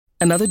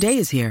Another day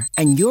is here,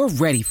 and you're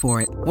ready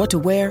for it. What to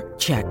wear?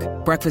 Check.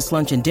 Breakfast,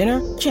 lunch, and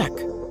dinner? Check.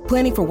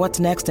 Planning for what's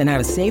next and how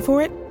to save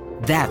for it?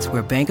 That's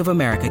where Bank of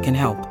America can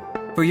help.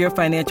 For your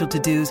financial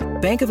to-dos,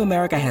 Bank of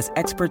America has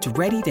experts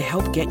ready to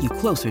help get you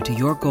closer to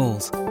your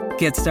goals.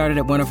 Get started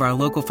at one of our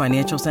local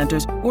financial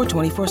centers or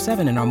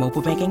 24/7 in our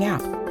mobile banking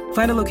app.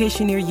 Find a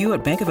location near you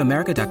at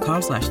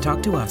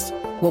bankofamerica.com/talktous.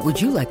 What would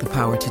you like the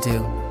power to do?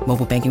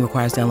 Mobile banking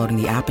requires downloading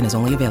the app and is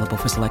only available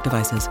for select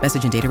devices.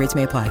 Message and data rates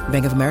may apply.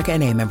 Bank of America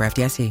N.A., member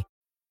FDIC.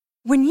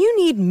 When you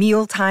need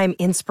mealtime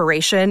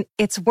inspiration,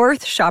 it's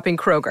worth shopping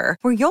Kroger,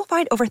 where you'll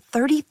find over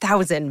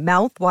 30,000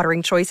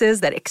 mouth-watering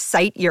choices that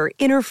excite your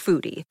inner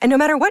foodie. And no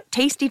matter what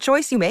tasty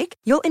choice you make,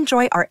 you'll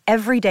enjoy our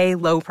everyday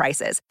low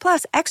prices,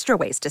 plus extra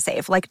ways to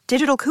save, like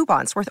digital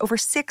coupons worth over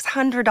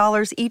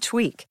 $600 each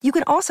week. You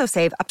can also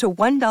save up to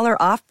 $1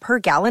 off per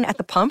gallon at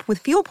the pump with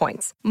fuel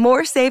points.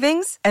 More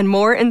savings and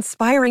more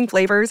inspiring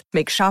flavors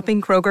make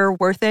shopping Kroger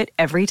worth it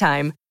every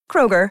time.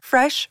 Kroger,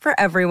 fresh for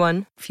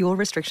everyone. Fuel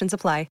restrictions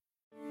apply.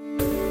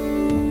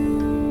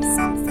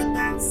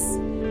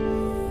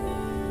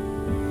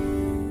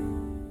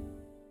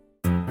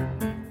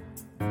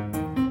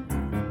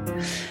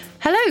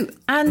 Hello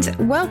and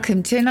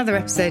welcome to another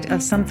episode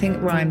of Something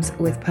Rhymes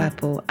with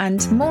Purple,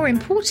 and more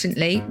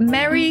importantly,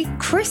 Merry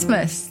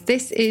Christmas.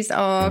 This is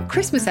our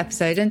Christmas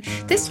episode, and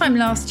this time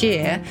last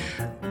year,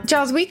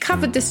 Giles, we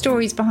covered the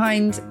stories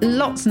behind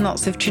lots and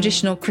lots of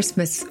traditional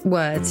Christmas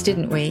words,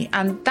 didn't we?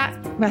 And that,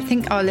 I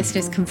think our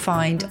listeners can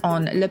find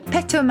on Le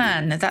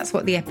Pétomane. That's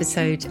what the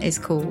episode is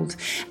called.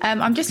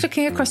 I'm just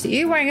looking across at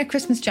you wearing a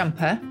Christmas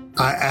jumper.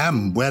 I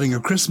am wearing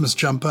a Christmas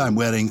jumper. I'm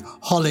wearing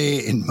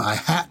holly in my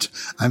hat.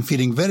 I'm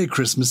feeling very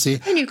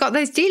Christmassy. And you've got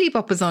those dealy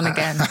boppers on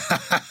again.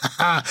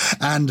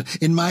 And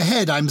in my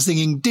head, I'm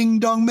singing Ding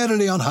Dong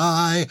Merrily on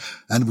High.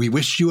 And we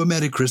wish you a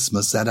Merry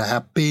Christmas and a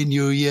Happy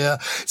New Year.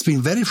 It's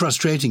been very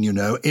frustrating, you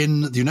know.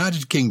 In the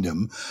United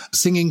Kingdom,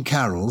 singing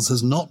carols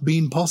has not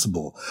been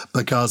possible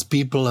because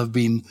people have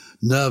been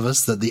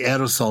nervous that the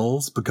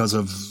aerosols, because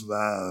of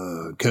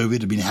COVID,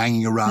 have been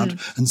hanging around.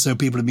 And so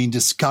people have been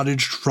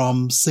discouraged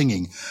from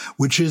singing,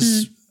 which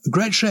is a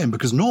great shame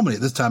because normally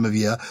at this time of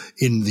year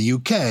in the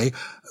UK,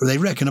 they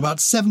reckon about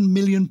 7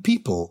 million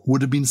people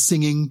would have been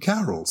singing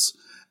carols.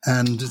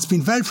 And it's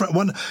been very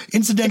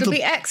incidental. It'll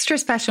be extra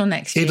special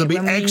next year. It'll be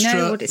when extra we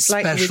know what it's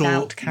like special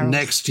without carols.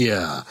 Next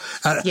year.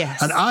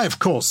 Yes. And I, of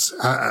course,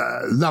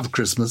 love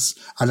Christmas.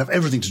 I love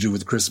everything to do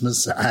with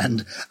Christmas.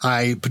 And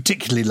I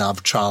particularly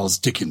love Charles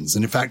Dickens.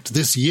 And in fact,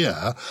 this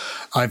year,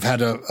 I've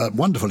had a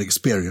wonderful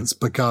experience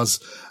because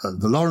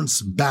the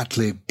Lawrence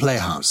Batley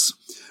Playhouse,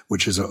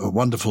 which is a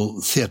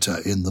wonderful theatre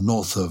in the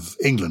north of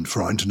England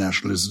for our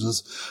international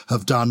listeners,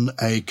 have done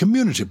a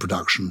community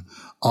production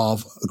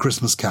of A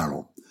Christmas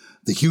Carol,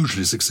 the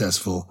hugely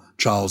successful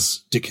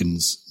Charles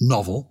Dickens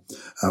novel,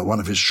 one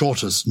of his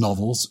shortest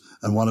novels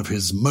and one of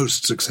his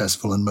most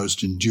successful and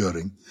most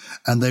enduring.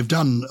 And they've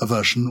done a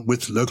version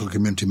with local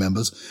community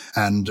members,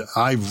 and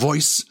I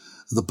voice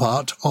the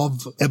part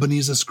of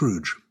Ebenezer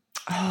Scrooge.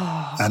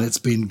 Oh, and it's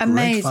been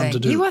amazing. Great fun to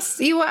do. You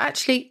were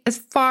actually as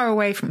far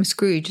away from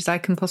Scrooge as I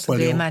can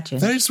possibly imagine.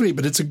 Very sweet,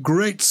 but it's a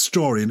great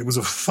story and it was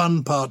a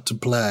fun part to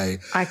play.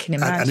 I can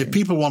imagine. And if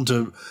people want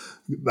to,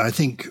 I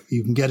think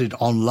you can get it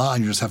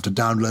online. You just have to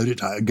download it.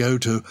 Go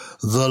to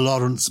the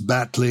Lawrence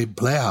Batley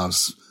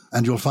Playhouse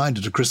and you'll find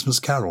it, A Christmas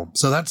Carol.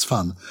 So that's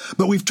fun.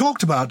 But we've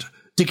talked about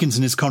Dickens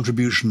and his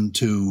contribution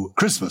to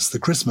Christmas, the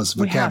Christmas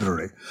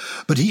vocabulary.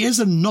 But he is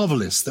a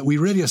novelist that we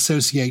really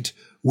associate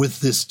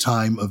with this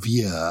time of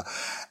year.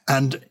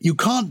 And you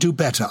can't do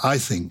better, I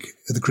think,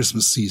 at the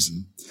Christmas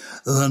season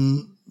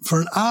than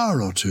for an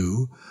hour or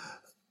two,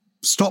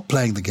 stop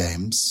playing the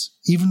games,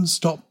 even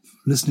stop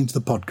listening to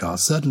the podcast,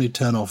 certainly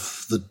turn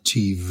off the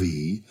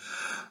TV,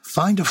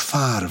 find a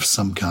fire of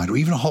some kind, or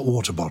even a hot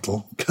water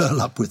bottle,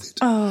 curl up with it.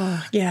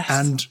 Oh, yes.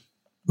 And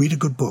read a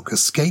good book,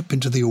 escape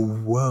into the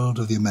world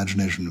of the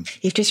imagination.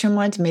 You've just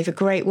reminded me of a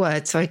great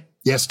word.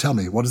 Yes, tell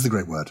me, what is the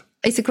great word?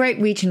 It's a great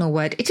regional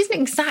word. It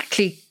doesn't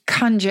exactly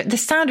the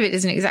sound of it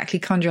doesn't exactly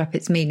conjure up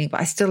its meaning, but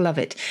I still love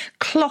it.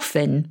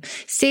 Cloffin,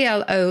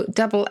 Cloffin.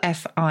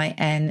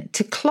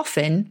 To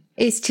cloffin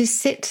is to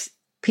sit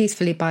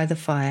peacefully by the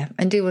fire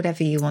and do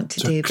whatever you want to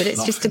do, but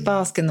it's just to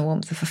bask in the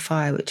warmth of a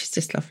fire, which is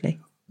just lovely.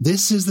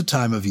 This is the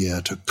time of year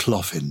to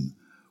cloffin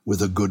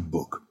with a good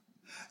book.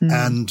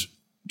 And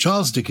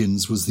Charles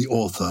Dickens was the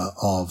author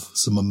of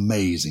some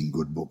amazing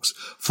good books.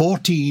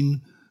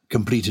 14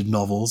 completed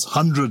novels,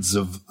 hundreds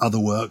of other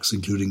works,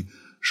 including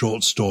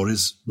short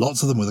stories,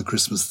 lots of them with a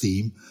Christmas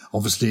theme.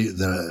 Obviously,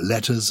 there are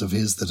letters of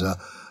his that are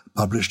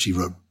published. He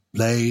wrote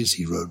plays,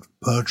 he wrote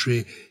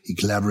poetry, he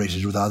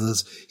collaborated with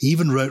others. He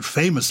even wrote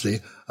famously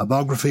a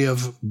biography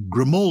of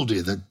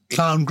Grimaldi, the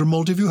clown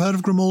Grimaldi. Have you heard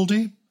of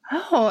Grimaldi?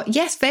 Oh,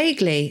 yes,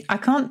 vaguely. I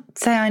can't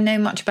say I know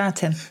much about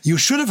him. You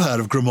should have heard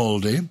of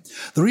Grimaldi.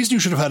 The reason you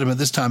should have heard him at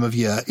this time of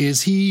year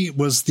is he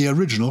was the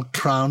original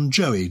Clown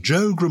Joey,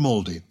 Joe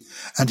Grimaldi.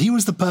 And he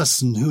was the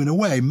person who, in a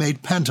way,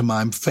 made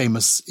pantomime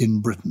famous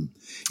in Britain.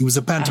 He was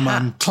a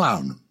pantomime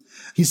clown.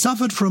 He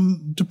suffered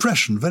from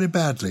depression very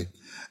badly.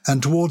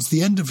 And towards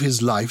the end of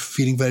his life,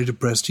 feeling very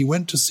depressed, he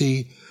went to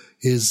see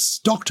his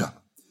doctor.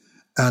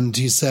 And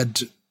he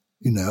said,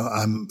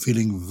 I'm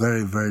feeling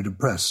very, very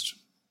depressed.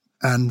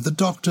 And the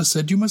doctor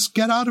said, you must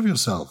get out of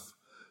yourself.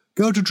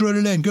 Go to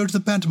Drury Lane, go to the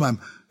pantomime,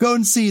 go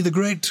and see the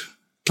great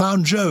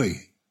clown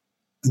Joey.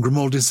 And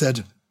Grimaldi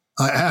said,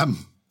 I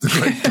am the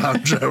great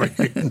clown Joey.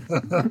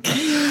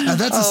 And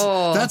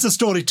that's a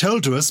story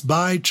told to us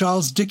by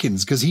Charles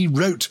Dickens, because he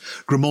wrote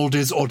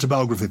Grimaldi's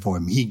autobiography for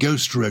him. He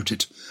ghost wrote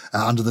it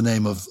under the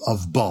name of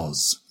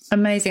Boz.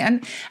 Amazing.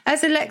 And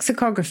as a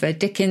lexicographer,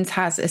 Dickens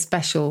has a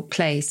special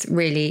place,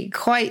 really,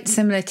 quite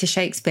similar to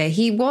Shakespeare.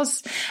 He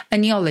was a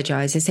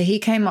neologizer, so he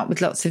came up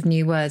with lots of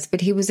new words,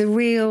 but he was a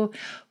real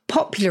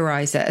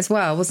popularizer as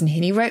well, wasn't he?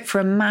 And he wrote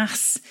for a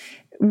mass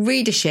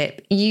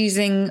readership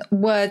using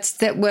words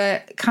that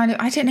were kind of,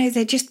 I don't know,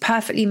 they just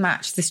perfectly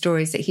matched the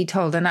stories that he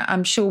told. And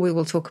I'm sure we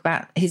will talk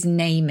about his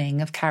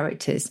naming of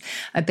characters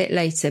a bit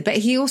later. But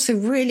he also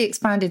really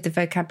expanded the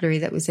vocabulary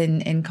that was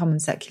in common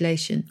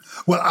circulation.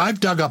 Well, I've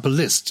dug up a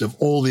list of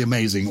all the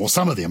amazing, or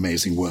some of the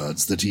amazing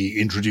words that he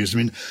introduced. I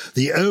mean,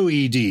 the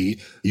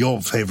OED,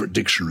 your favourite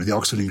dictionary, the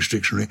Oxford English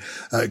Dictionary,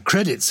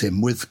 credits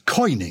him with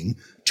coining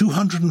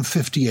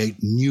 258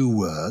 new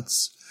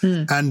words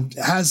and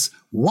has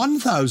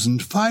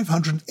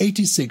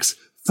 1,586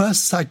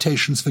 first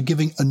citations for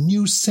giving a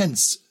new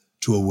sense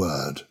to a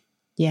word.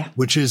 Yeah.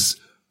 Which is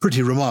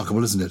pretty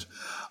remarkable, isn't it?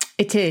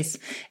 It is.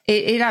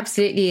 It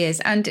absolutely is.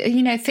 And,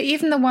 for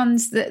even the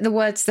words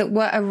that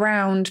were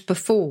around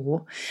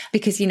before,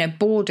 because,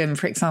 boredom,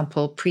 for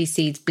example,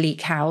 precedes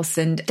bleak house,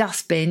 and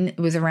dustbin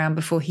was around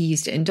before he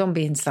used it in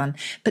Dombey and Son,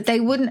 but they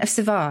wouldn't have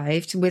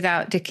survived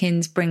without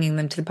Dickens bringing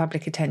them to the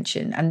public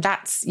attention. And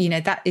that's,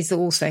 that is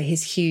also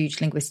his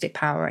huge linguistic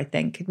power, I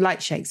think, like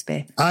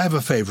Shakespeare. I have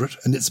a favourite,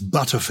 and it's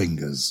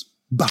Butterfingers.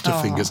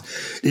 Butterfingers.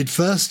 Oh. It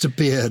first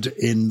appeared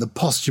in the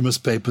posthumous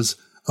papers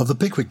of the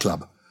Pickwick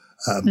Club.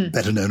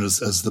 Better known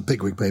as the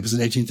Pickwick Papers in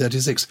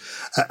 1836.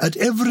 At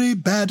every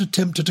bad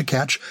attempt at a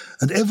catch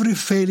and every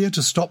failure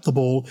to stop the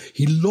ball,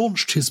 he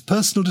launched his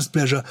personal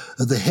displeasure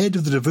at the head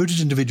of the devoted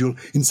individual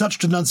in such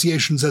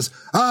denunciations as,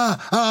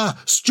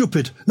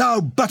 stupid, now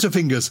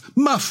Butterfingers,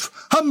 muff,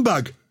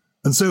 humbug,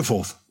 and so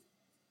forth.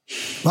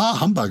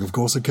 Humbug, of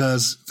course,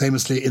 occurs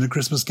famously in A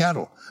Christmas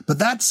Carol. But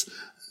that's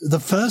the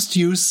first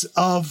use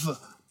of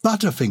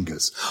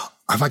Butterfingers.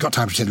 Have I got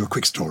time to tell you a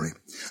quick story?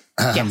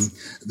 Yes.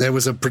 There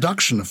was a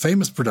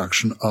famous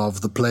production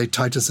of the play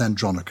Titus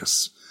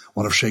Andronicus,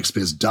 one of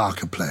Shakespeare's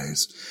darker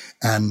plays,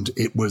 and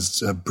it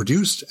was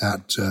produced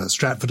at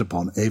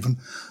Stratford-upon-Avon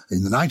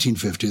in the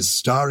 1950s,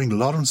 starring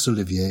Laurence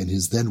Olivier and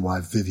his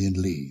then-wife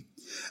Vivien Leigh.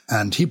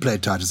 And he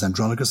played Titus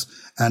Andronicus,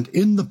 and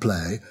in the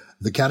play,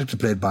 the character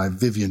played by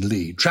Vivien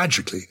Leigh,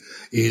 tragically,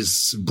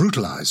 is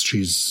brutalized.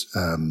 She's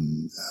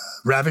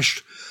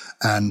ravished,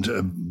 and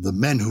the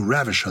men who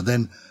ravish her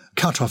then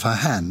cut off her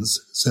hands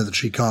so that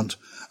she can't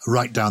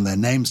write down their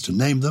names to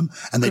name them,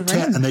 and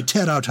they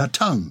tear out her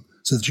tongue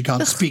so that she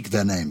can't speak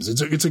their names.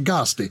 It's a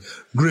ghastly,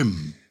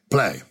 grim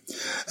play.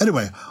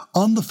 Anyway,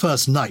 on the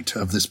first night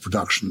of this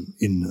production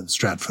in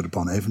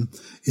Stratford-upon-Avon,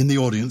 in the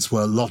audience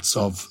were lots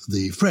of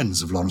the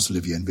friends of Laurence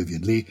Olivier and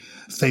Vivien Leigh,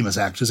 famous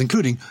actors,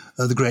 including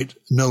the great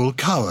Noel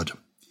Coward.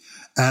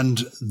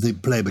 And the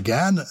play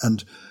began,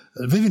 and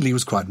Vivien Leigh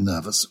was quite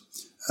nervous.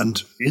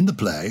 And in the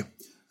play,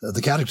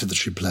 the character that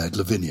she played,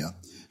 Lavinia,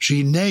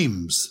 she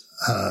names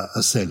her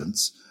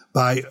assailants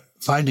by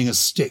finding a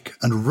stick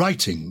and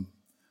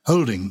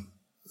holding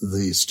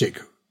the stick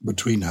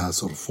between her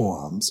sort of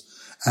forearms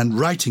and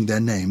writing their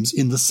names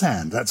in the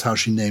sand. That's how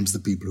she names the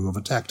people who have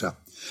attacked her.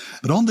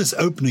 But on this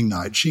opening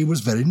night, she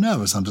was very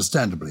nervous,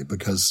 understandably,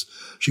 because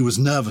she was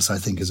nervous, I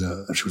think,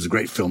 she was a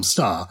great film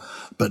star,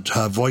 but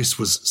her voice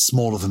was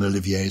smaller than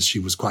Olivier's. She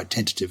was quite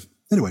tentative.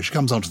 Anyway, she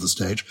comes onto the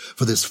stage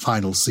for this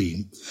final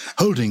scene,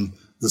 holding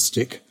the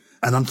stick,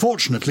 and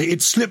unfortunately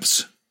it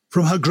slips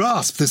from her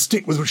grasp, the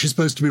stick with which she's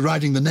supposed to be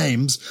writing the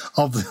names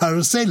of her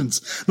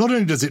assailants. Not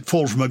only does it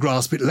fall from her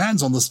grasp, it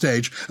lands on the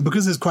stage, and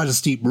because there's quite a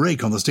steep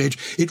rake on the stage,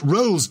 it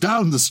rolls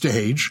down the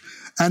stage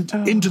and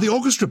into the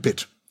orchestra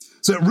pit,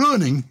 so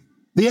ruining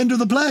the end of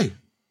the play.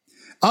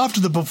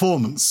 After the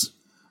performance,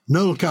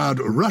 Noel Coward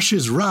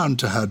rushes round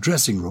to her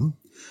dressing room,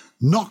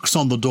 knocks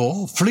on the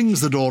door,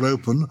 flings the door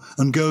open,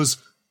 and goes,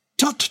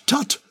 "Tut,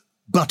 tut,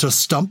 butter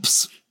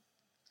stumps."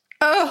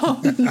 Oh,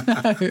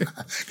 no.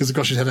 Because, of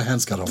course, she'd had her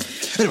hands cut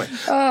off. Anyway,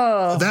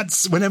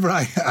 that's whenever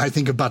I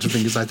think of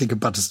Butterfingers, I think of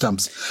butter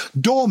stumps.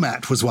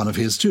 Doormat was one of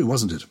his too,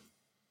 wasn't it?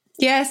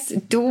 Yes,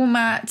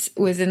 doormat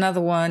was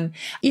another one.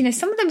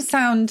 Some of them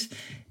sound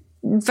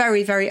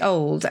very, very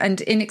old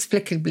and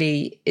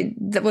inexplicably,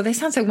 they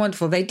sound so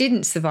wonderful. They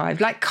didn't survive.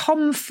 Like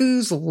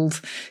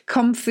confoozled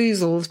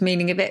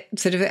meaning a bit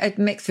sort of a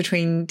mix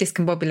between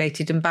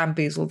discombobulated and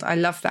bamboozled. I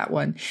love that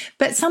one.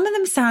 But some of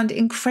them sound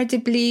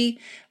incredibly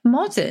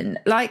modern.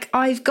 Like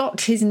I've got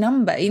his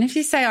number. If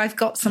you say I've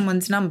got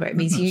someone's number, it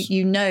means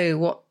you know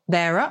what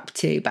they're up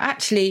to. But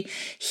actually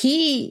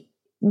he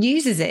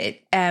uses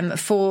it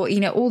for,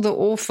 all the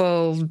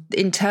awful,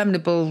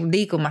 interminable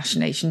legal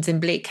machinations in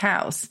Bleak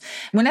House.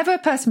 Whenever a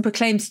person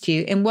proclaims to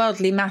you, in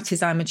worldly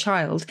matters I'm a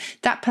child,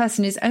 that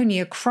person is only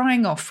a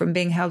crying off from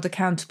being held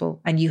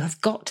accountable, and you have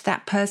got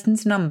that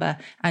person's number,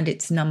 and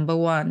it's number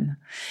one.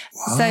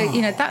 Wow.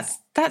 So,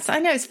 that's, I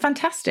know, it's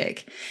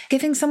fantastic.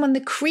 Giving someone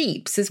the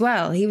creeps as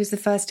well. He was the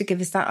first to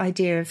give us that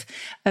idea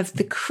of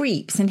the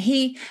creeps. And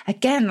he,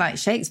 again, like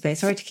Shakespeare,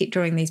 sorry to keep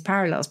drawing these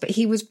parallels, but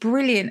he was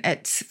brilliant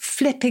at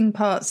flipping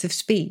parts of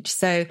speech.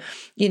 So,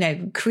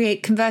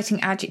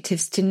 converting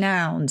adjectives to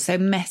nouns. So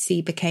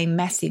messy became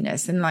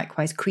messiness, and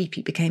likewise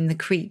creepy became the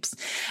creeps.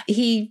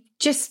 He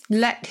just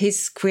let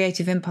his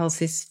creative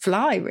impulses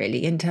fly,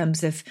 really, in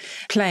terms of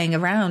playing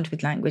around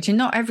with language. And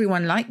not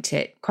everyone liked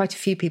it. Quite a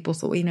few people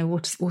thought,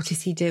 what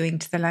is he doing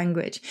to the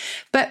language?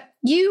 But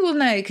you will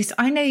know, because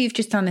I know you've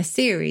just done a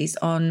series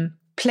on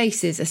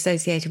places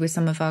associated with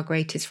some of our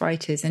greatest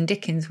writers, and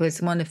Dickens was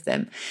one of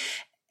them.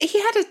 He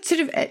had a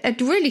sort of a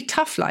really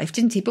tough life,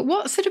 didn't he? But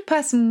what sort of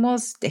person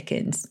was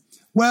Dickens?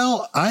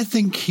 Well, I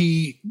think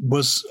he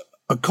was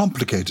a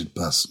complicated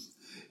person.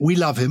 We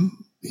love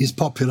him. He's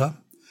popular.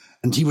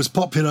 And he was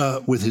popular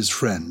with his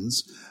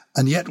friends.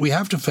 And yet we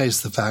have to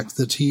face the fact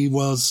that he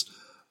was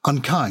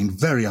unkind,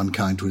 very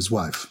unkind to his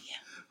wife,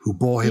 who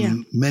bore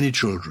him many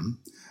children.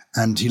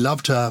 And he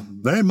loved her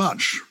very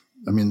much.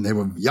 I mean, they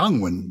were young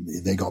when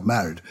they got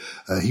married.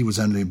 He was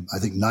only, I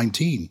think,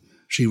 19.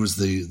 She was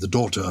the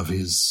daughter of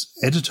his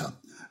editor.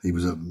 He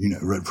was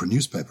wrote for a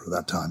newspaper at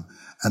that time.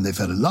 And they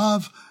fell in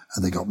love,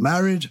 and they got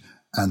married,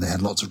 and they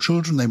had lots of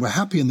children. They were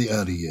happy in the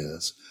early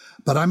years.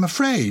 But I'm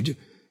afraid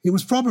it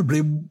was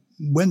probably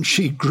when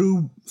she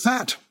grew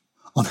fat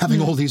on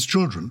having all these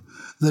children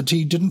that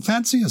he didn't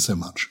fancy her so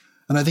much.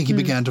 And I think he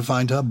began to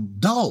find her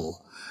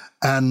dull.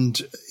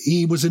 And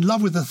he was in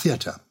love with the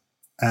theatre.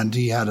 And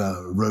he had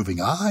a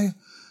roving eye,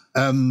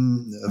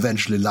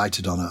 eventually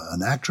lighted on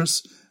an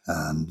actress,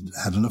 and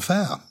had an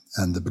affair.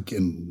 And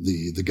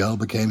the girl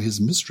became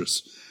his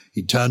mistress.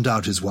 He turned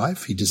out his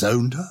wife. He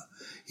disowned her.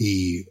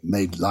 He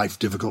made life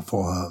difficult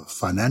for her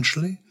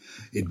financially.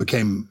 It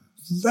became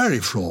very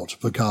fraught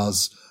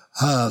because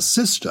her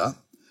sister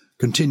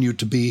continued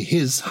to be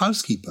his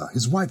housekeeper,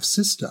 his wife's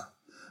sister,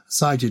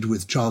 sided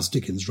with Charles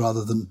Dickens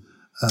rather than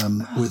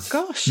with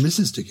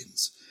Mrs.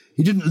 Dickens.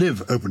 He didn't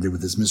live openly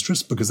with his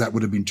mistress because that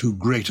would have been too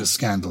great a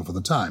scandal for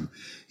the time.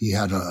 He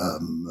had a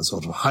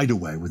sort of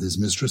hideaway with his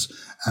mistress,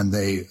 and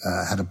they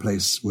had a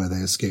place where they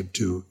escaped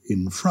to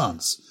in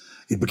France.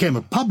 It became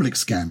a public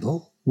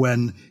scandal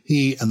when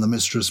he and the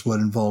mistress were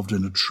involved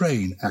in a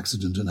train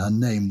accident and her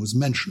name was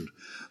mentioned,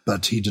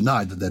 but he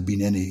denied that there'd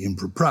been any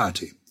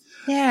impropriety.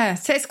 Yeah,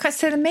 so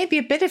there may be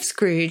a bit of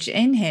Scrooge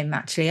in him,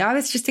 actually. I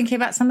was just thinking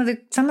about some of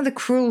the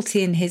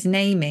cruelty in his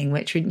naming,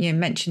 which you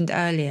mentioned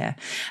earlier.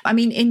 I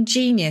mean,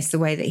 ingenious the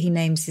way that he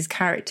names his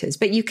characters,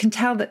 but you can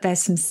tell that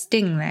there's some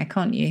sting there,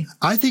 can't you?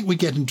 I think we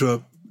get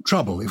into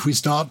trouble if we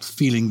start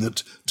feeling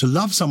that to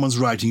love someone's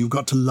writing, you've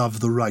got to love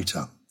the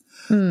writer,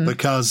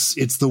 because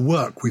it's the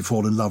work we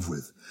fall in love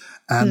with.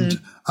 And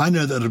I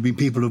know that there have been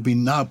people who've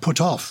been now put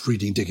off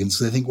reading Dickens.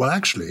 They think, well,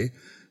 actually,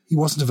 he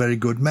wasn't a very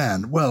good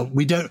man. Well,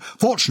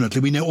 fortunately,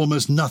 we know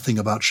almost nothing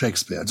about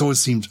Shakespeare. It's always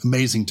seemed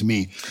amazing to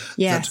me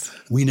that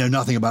we know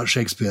nothing about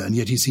Shakespeare, and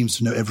yet he seems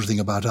to know everything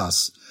about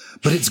us.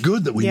 But it's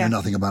good that we know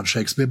nothing about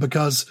Shakespeare,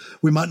 because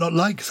we might not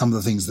like some of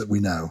the things that we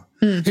know.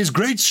 His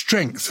great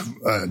strength,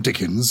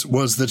 Dickens,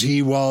 was that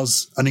he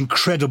was an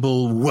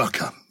incredible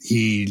worker.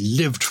 He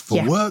lived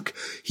for work.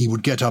 He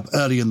would get up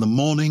early in the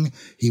morning.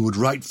 He would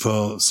write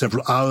for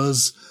several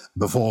hours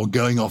before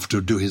going off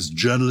to do his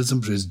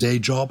journalism for his day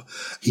job.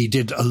 He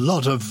did a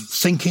lot of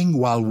thinking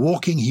while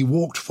walking. He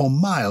walked for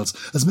miles,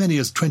 as many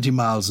as 20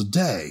 miles a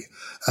day.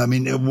 I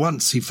mean,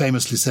 once he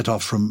famously set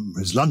off from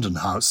his London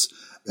house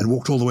and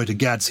walked all the way to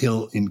Gad's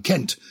Hill in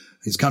Kent,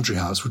 his country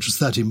house, which was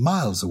 30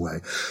 miles away.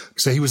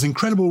 So he was an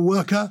incredible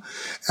worker,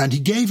 and he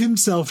gave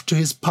himself to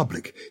his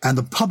public, and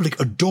the public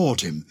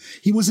adored him.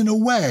 He was, in a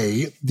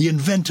way, the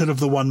inventor of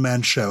the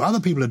one-man show. Other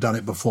people had done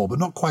it before, but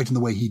not quite in the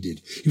way he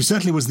did. He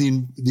certainly was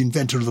the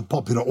inventor of the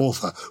popular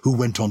author who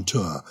went on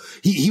tour.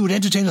 He would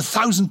entertain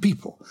 1,000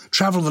 people,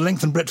 travel the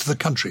length and breadth of the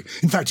country.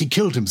 In fact, he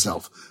killed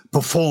himself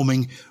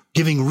performing,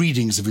 giving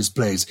readings of his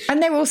plays.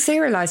 And they were all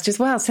serialised as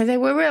well, so they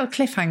were real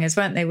cliffhangers,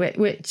 weren't they,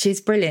 which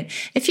is brilliant.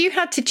 If you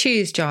had to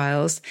choose,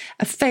 Giles,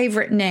 a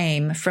favourite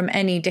name from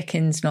any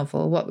Dickens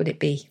novel, what would it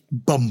be?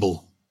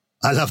 Bumble.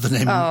 I love the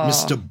name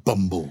Mr.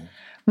 Bumble.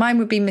 Mine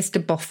would be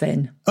Mr.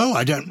 Boffin. Oh,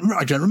 I don't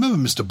remember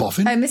Mr.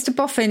 Boffin. Oh, Mr.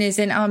 Boffin is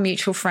in Our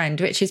Mutual Friend,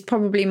 which is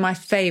probably my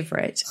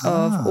favourite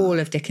of all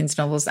of Dickens'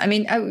 novels. I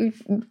mean,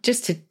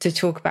 just to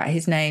talk about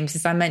his names,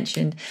 as I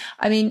mentioned,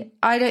 I mean,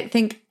 I don't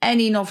think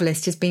any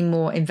novelist has been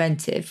more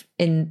inventive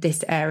in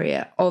this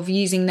area of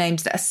using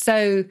names that are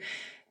so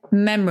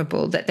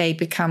memorable that they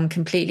become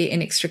completely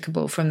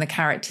inextricable from the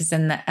characters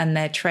and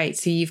their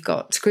traits. So you've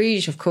got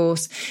Scrooge, of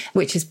course,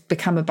 which has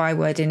become a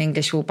byword in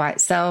English all by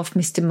itself.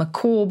 Mr.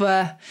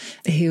 Micawber,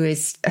 who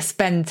is a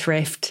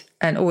spendthrift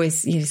and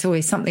always, it's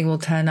always something will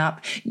turn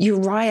up.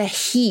 Uriah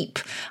Heep.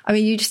 I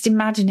mean, you just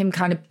imagine him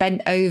kind of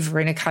bent over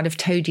in a kind of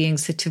toadying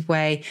sort of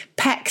way.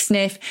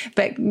 Pecksniff.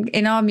 But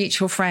in Our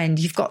Mutual Friend,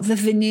 you've got the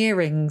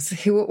Veneerings,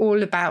 who are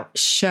all about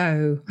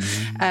show.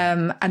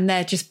 And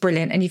they're just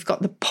brilliant. And you've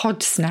got the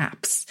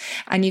Podsnaps,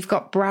 and you've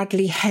got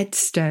Bradley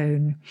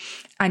Headstone,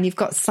 and you've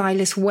got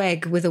Silas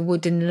Wegg with a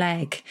wooden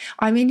leg.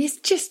 I mean, it's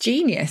just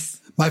genius.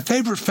 My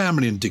favourite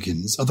family in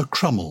Dickens are the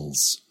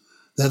Crummels.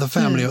 They're the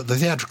family, the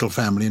theatrical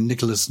family in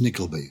Nicholas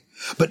Nickleby.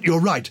 But you're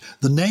right,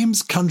 the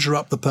names conjure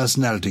up the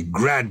personality.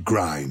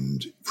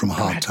 Gradgrind from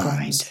Hard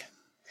Times.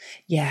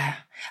 Yeah.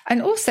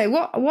 And also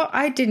what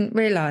I didn't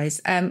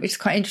realise, which is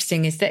quite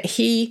interesting, is that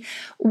he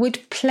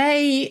would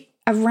play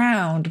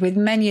around with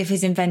many of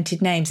his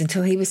invented names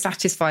until he was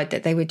satisfied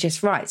that they were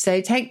just right. So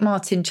take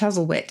Martin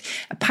Chuzzlewit.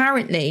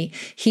 Apparently,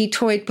 he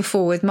toyed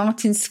before with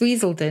Martin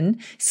Sweeselden,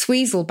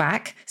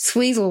 Sweeselback,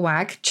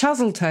 Sweeselwag,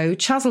 Chuzzletoe,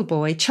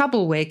 Chuzzleboy,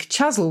 Chubblewig,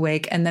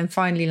 Chuzzlewig, and then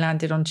finally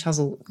landed on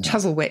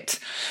Chuzzlewit.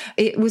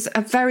 It was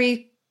a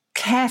very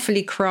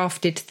carefully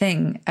crafted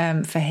thing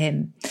for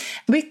him.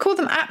 We call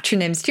them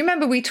aptronyms. Do you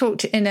remember we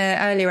talked in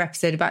an earlier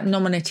episode about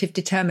nominative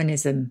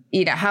determinism?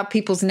 How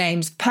people's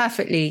names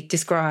perfectly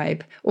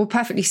describe or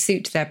perfectly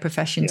suit their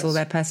professions or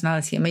their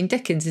personality. I mean,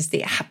 Dickens is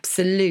the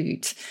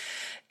absolute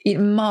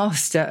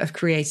master of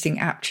creating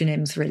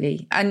aptronyms,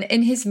 really. And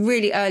in his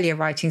really earlier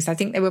writings, I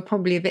think they were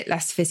probably a bit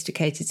less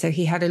sophisticated. So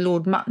he had a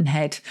Lord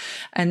Muttonhead,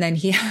 and then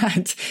he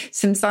had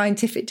some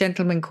scientific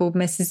gentlemen called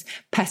Mrs.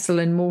 Pestle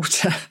and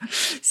Mortar.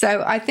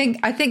 So I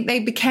think they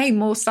became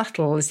more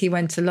subtle as he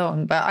went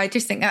along. But I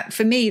just think that,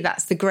 for me,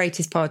 that's the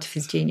greatest part of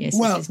his genius.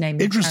 Well, his name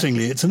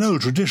interestingly, it's an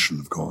old tradition,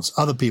 of course.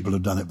 Other people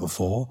have done it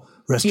before.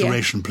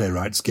 Restoration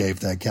playwrights gave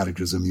their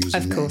characters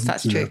amusing names. Of course,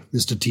 that's true.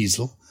 Mr.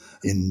 Teazle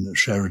in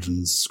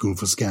Sheridan's School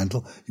for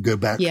Scandal. You go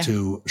back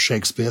to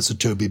Shakespeare, Sir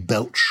Toby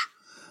Belch,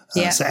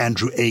 Sir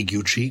Andrew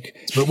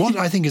Aguecheek. But what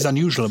I think is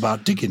unusual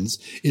about Dickens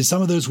is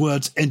some of those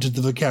words entered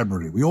the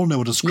vocabulary. We all know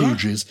what a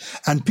Scrooge is.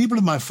 And people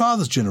of my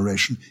father's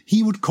generation,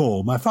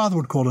 my father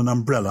would call an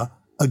umbrella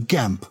a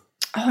gamp.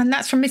 Oh, and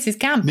that's from Mrs.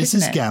 Gamp, isn't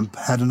it? Mrs. Gamp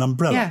had an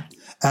umbrella. Yeah.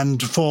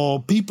 And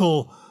for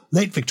people,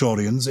 late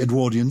Victorians,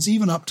 Edwardians,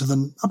 even up to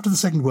the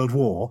Second World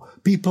War,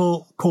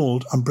 people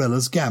called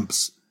umbrellas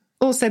gamps.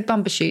 Also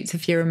bumbershoots,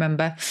 if you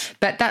remember.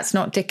 But that's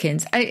not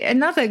Dickens.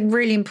 Another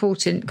really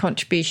important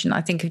contribution,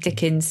 I think, of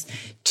Dickens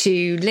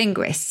to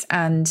linguists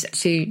and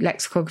to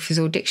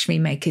lexicographers or dictionary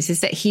makers is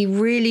that he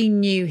really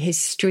knew his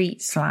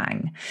street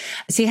slang.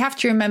 So you have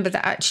to remember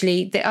that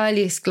actually the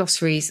earliest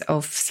glossaries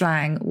of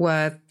slang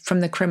were from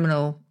the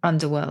criminal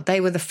underworld.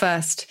 They were the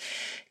first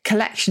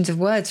collections of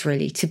words,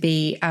 really, to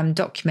be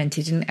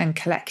documented and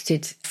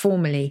collected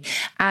formally.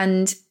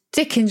 And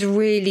Dickens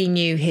really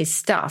knew his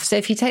stuff. So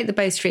if you take the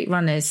Bow Street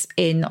Runners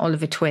in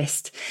Oliver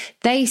Twist,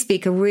 they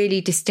speak a really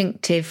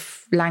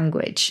distinctive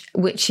language,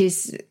 which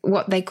is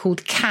what they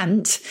called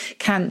cant,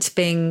 cant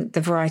being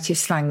the variety of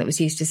slang that was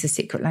used as a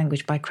secret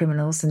language by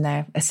criminals and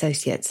their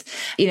associates.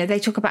 They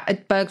talk about a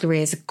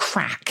burglary as a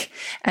crack,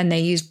 and they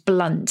use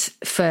blunt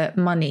for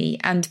money.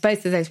 And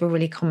both of those were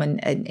really common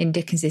in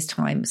Dickens's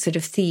time, sort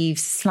of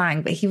thieves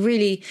slang. But he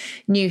really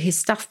knew his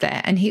stuff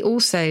there. And he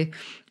was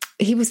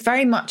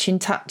very much in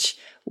touch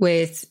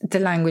with the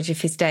language of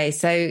his day.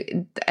 So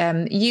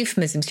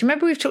euphemisms. Do you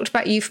remember we've talked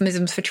about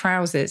euphemisms for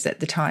trousers at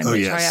the time,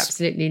 which I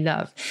absolutely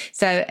love.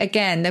 So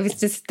again,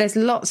 there's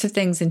lots of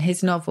things in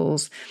his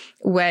novels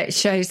where it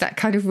shows that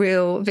kind of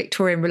real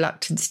Victorian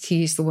reluctance to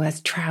use the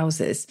word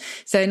trousers.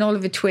 So in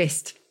Oliver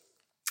Twist,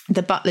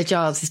 the butler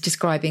Giles is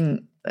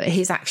describing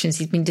his actions.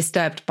 He's been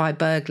disturbed by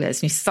burglars.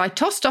 And he says, I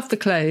tossed off the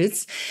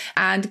clothes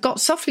and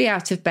got softly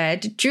out of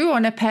bed, drew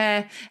on a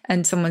pair,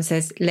 and someone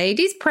says,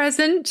 ladies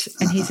present.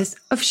 And he says,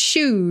 of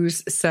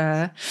shoes,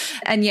 sir.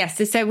 And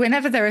yes, so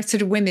whenever there are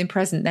sort of women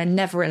present, they're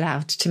never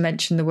allowed to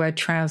mention the word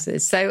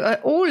trousers. So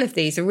all of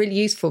these are really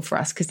useful for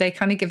us because they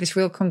kind of give us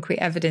real concrete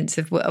evidence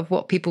of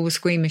what people were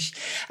squeamish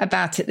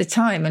about at the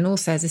time. And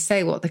also, as I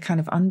say, what the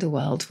kind of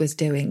underworld was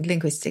doing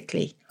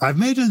linguistically. I've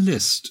made a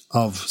list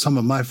of some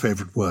of my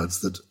favourite words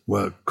that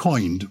were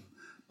coined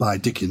by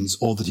Dickens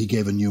or that he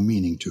gave a new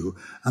meaning to.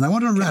 And I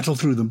want to rattle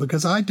through them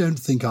because I don't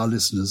think our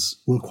listeners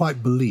will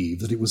quite believe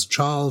that it was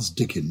Charles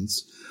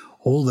Dickens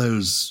all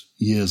those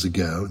years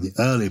ago, the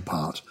early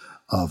part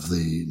of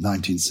the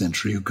 19th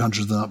century, who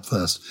conjured them up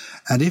first.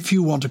 And if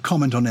you want to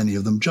comment on any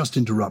of them, just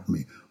interrupt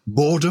me.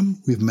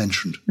 Boredom, we've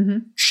mentioned. Mm-hmm.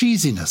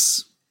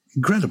 Cheesiness,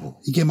 incredible.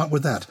 He came up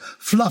with that.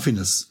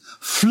 Fluffiness,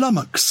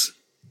 flummox.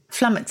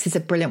 Flummox is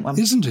a brilliant one.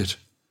 Isn't it?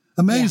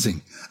 Amazing.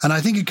 Yeah. And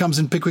I think it comes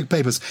in Pickwick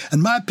Papers.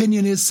 And my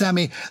opinion is,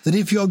 Sammy, that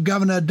if your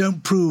governor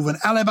don't prove an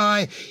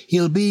alibi,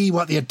 he'll be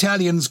what the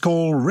Italians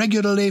call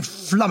regularly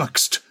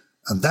flummoxed.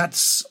 And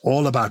that's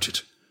all about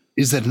it.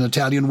 Is that an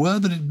Italian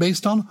word that it's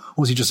based on,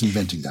 or is he just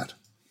inventing that?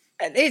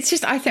 It's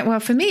just, I think, well,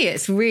 for me,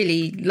 it's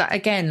really, like,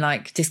 again,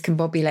 like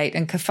discombobulate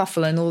and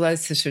kerfuffle and all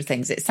those sort of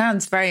things. It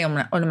sounds very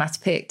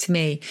onomatopoeic to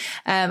me.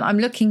 I'm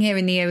looking here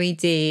in the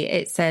OED.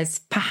 It says,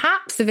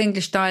 perhaps of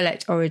English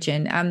dialect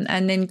origin.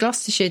 And in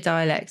Herefordshire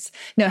dialect,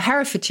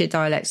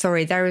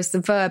 there is the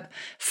verb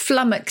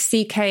flummock,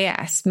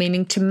 CKS,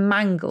 meaning to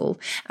mangle.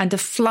 And a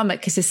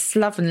flummock is a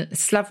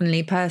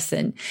slovenly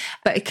person.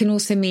 But it can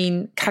also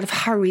mean kind of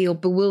hurry or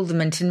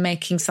bewilderment and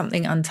making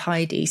something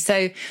untidy.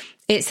 So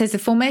it says the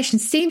formation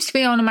seems to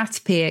be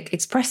onomatopoeic,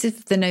 expressive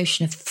of the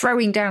notion of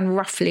throwing down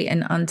roughly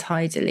and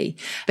untidily.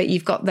 But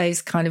you've got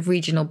those kind of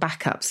regional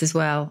backups as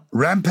well.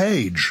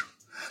 Rampage.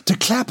 To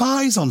clap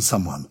eyes on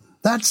someone.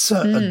 That's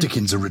a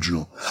Dickens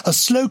original. A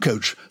slow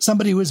coach.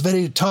 Somebody who is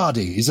very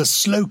tardy is a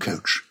slow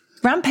coach.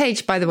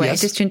 Rampage, by the way,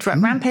 yes. just to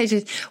interrupt,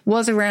 Rampage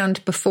was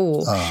around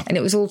before, and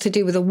it was all to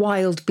do with a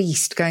wild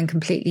beast going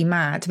completely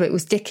mad, but it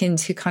was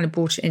Dickens who kind of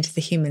brought it into the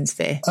human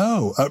sphere.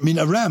 Oh, I mean,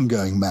 a ram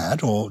going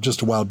mad or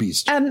just a wild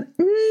beast?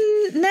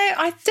 No,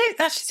 I don't.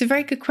 That's just a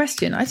very good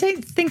question. I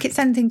don't think it's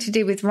anything to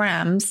do with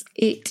rams.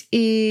 It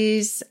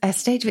is a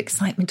state of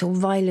excitement or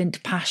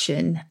violent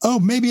passion. Oh,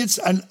 maybe it's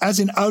as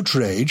in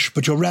outrage,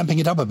 but you're ramping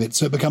it up a bit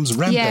so it becomes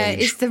rampage. Yeah,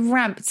 it's the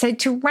ramp. So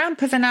to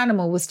ramp of an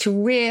animal was to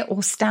rear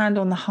or stand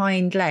on the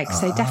hind legs.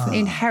 So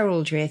definitely in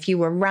heraldry, if you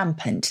were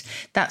rampant,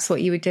 that's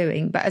what you were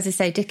doing. But as I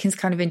say, Dickens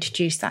kind of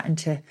introduced that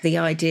into the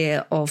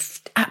idea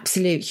of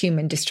absolute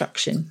human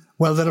destruction.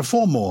 Well, there are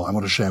 4 more I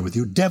want to share with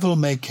you. Devil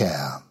May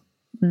Care.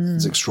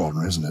 It's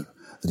extraordinary, isn't it,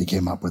 that he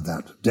came up with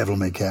that? Devil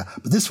May Care.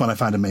 But this one I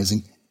find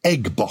amazing.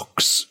 Egg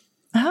box.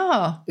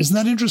 Oh. Isn't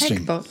that interesting?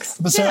 Egg box.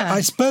 But so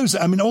I suppose,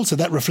 I mean, also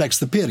that reflects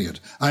the period.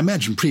 I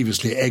imagine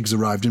previously eggs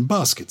arrived in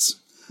baskets.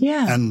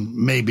 Yeah. And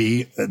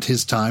maybe at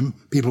his time,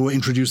 people were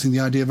introducing the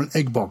idea of an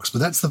egg box, but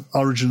that's the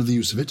origin of the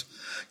use of it.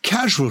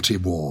 Casualty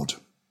ward.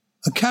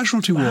 A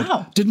casualty ward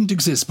didn't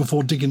exist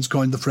before Dickens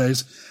coined the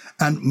phrase.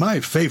 And my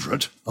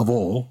favourite of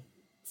all,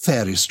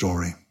 fairy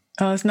story.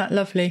 Oh, isn't that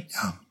lovely?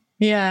 Yeah.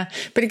 Yeah.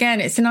 But again,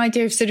 it's an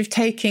idea of sort of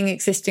taking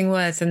existing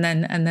words and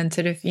then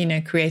sort of,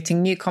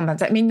 creating new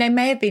compounds. I mean, they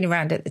may have been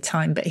around at the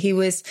time, but he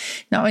was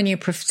not only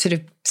a sort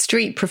of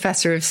street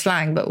professor of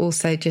slang, but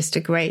also just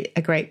a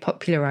great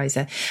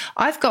popularizer.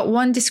 I've got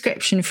one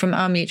description from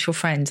Our Mutual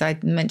Friends. I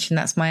mentioned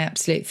that's my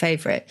absolute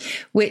favourite,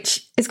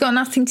 which has got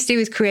nothing to do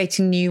with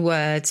creating new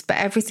words, but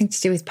everything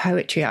to do with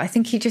poetry. I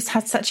think he just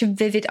had such a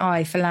vivid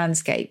eye for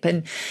landscape.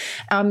 And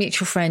Our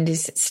Mutual Friend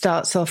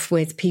starts off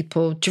with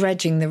people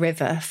dredging the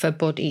river for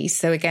bodies.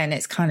 So again,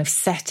 it's kind of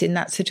set in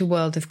that sort of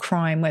world of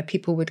crime where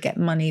people would get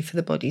money for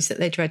the bodies that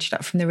they dredged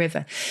up from the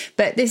river.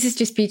 But this is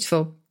just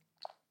beautiful.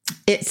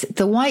 It's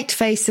the white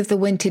face of the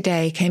winter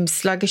day came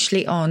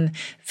sluggishly on,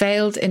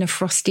 veiled in a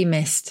frosty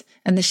mist,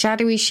 and the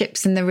shadowy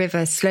ships in the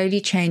river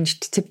slowly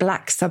changed to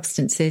black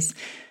substances,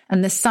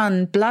 and the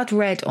sun, blood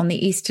red on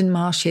the eastern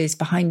marshes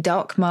behind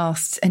dark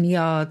masts and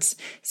yards,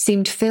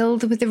 seemed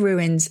filled with the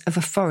ruins of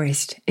a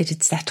forest it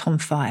had set on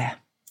fire.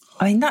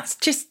 I mean, that's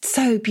just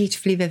so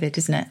beautifully vivid,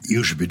 isn't it?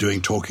 You should be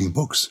doing talking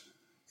books.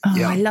 Oh,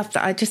 yeah. I love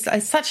that.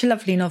 It's such a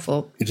lovely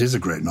novel. It is a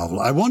great novel.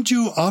 I want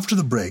you, after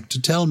the break,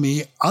 to tell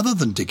me, other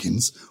than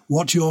Dickens,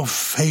 what your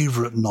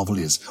favourite novel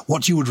is,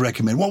 what you would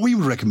recommend, what we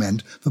would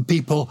recommend for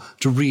people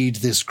to read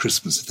this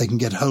Christmas. If they can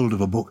get hold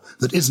of a book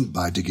that isn't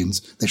by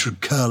Dickens, they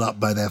should curl up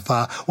by their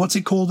fire. What's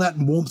it called, that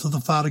warmth of the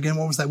fire again?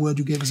 What was that word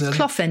you gave us earlier?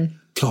 Cloffin.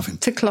 Cloffin.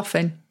 To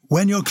cloffin.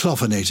 When you're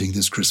cloffinating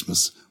this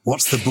Christmas,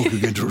 what's the book you're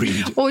going to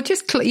read? Or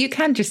just, you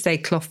can just say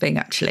cloffing,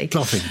 actually.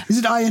 Cloffing. Is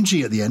it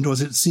ing at the end, or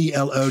is it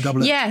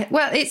CLOFF? Yeah,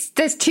 well,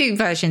 there's 2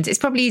 versions. It's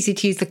probably easy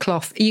to use the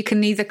cloth. You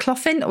can either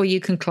cloffin or you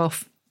can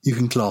cloth. You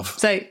can cloth.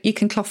 So you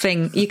can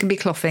cloffing, you can be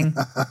clothing.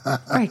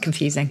 Very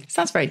confusing.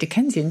 Sounds very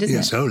Dickensian, doesn't it?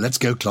 Yes, so let's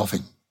go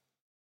clothing.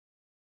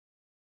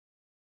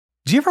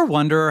 Do you ever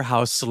wonder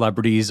how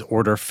celebrities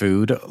order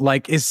food?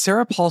 Like, is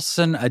Sarah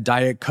Paulson a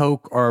Diet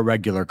Coke or a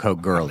regular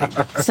Coke girlie?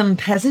 Some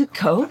peasant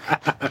Coke?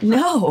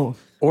 No.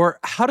 Or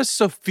how does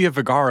Sofia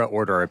Vergara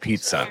order a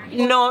pizza?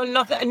 No,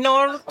 nothing.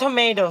 No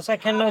tomatoes. I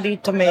cannot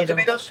eat tomatoes.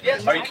 Tomatoes?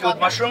 Yes. Are you cool with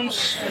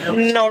mushrooms?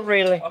 Not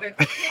really.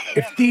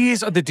 If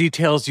these are the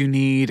details you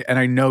need, and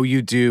I know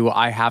you do,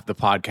 I have the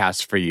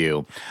podcast for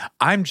you.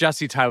 I'm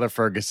Jesse Tyler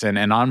Ferguson,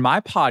 and on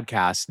my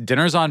podcast,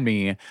 Dinners on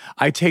Me,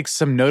 I take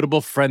some notable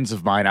friends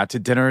of mine out to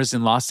dinners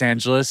in Los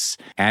Angeles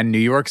and New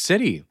York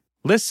City.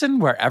 Listen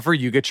wherever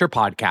you get your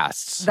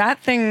podcasts. That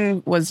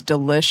thing was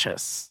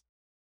delicious.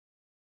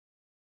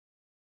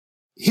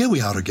 Here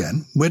we are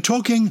again. We're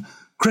talking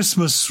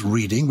Christmas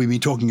reading. We've been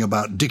talking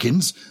about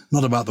Dickens,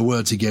 not about the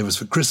words he gave us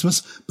for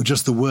Christmas, but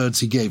just the words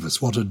he gave us.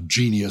 What a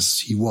genius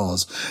he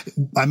was.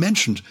 I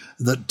mentioned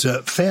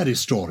that fairy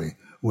story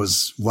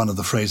was one of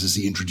the phrases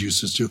he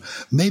introduced us to,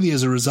 maybe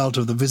as a result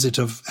of the visit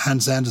of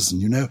Hans Andersen.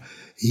 You know,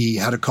 he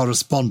had a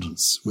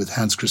correspondence with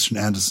Hans Christian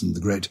Andersen,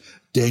 the great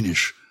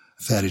Danish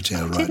fairy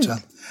tale writer,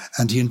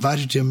 and he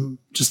invited him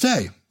to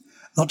stay,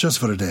 not just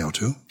for a day or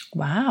two.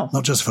 Wow.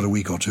 Not just for a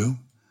week or two.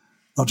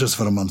 Not just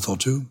for a month or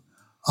two,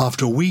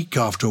 After week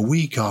after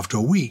week after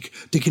week,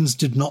 Dickens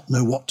did not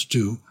know what to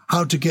do,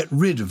 how to get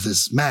rid of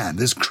this man,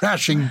 this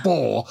crashing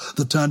bore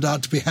that turned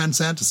out to be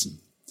Hans Andersen.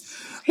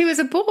 He was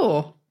a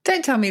bore.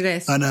 Don't tell me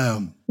this. I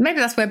know. Maybe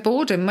that's where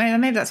boredom,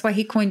 maybe that's why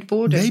he coined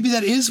boredom. Maybe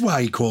that is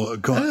why he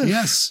called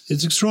yes,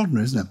 it's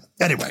extraordinary, isn't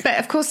it? Anyway. But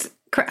of course,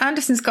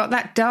 Anderson's got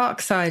that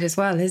dark side as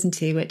well, isn't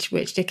he?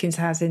 Which Dickens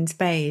has in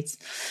spades.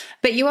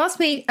 But you asked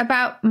me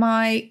about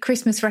my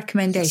Christmas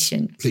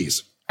recommendation. Yes,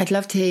 please. I'd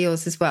love to hear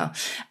yours as well.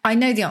 I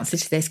know the answer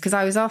to this because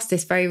I was asked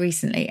this very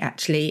recently,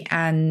 actually,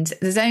 and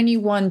there's only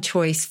one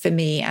choice for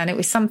me, and it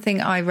was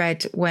something I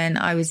read when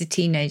I was a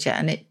teenager,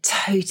 and it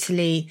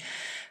totally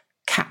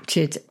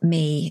captured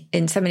me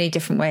in so many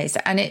different ways.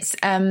 And it's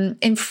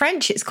in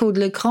French it's called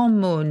Le Grand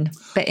Monde,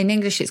 but in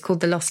English it's called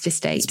The Lost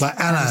Estate. It's by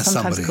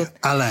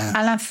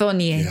Alain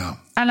Fournier. Yeah.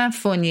 Alain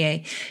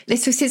Fournier.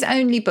 This was his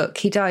only book.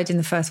 He died in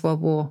the First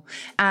World War.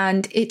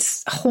 And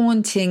it's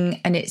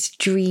haunting and it's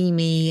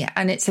dreamy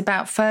and it's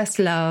about first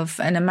love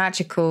and a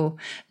magical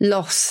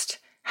lost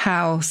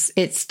house.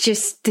 It's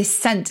just this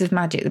sense of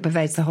magic that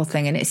pervades the whole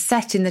thing. And it's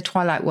set in the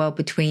twilight world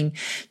between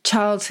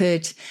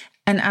childhood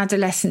and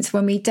adolescence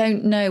when we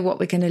don't know what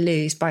we're going to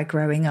lose by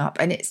growing up.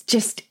 And it's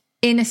just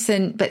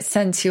innocent but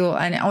sensual.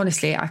 And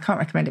honestly, I can't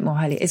recommend it more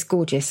highly. It's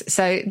gorgeous.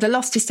 So The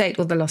Lost Estate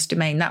or The Lost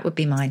Domain, that would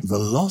be mine. The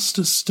Lost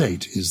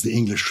Estate is the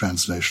English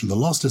translation. The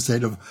Lost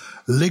Estate of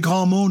Le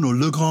Grand Monde or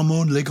Le Grand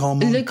Monde, Le Grand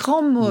Monde. Le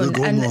Grand Monde. Le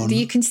Grand Monde. And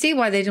you can see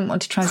why they didn't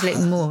want to translate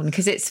Monde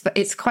because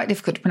it's quite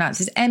difficult to pronounce.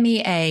 It's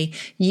Meaulnes.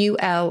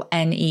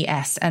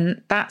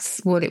 And that's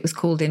what it was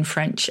called in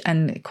French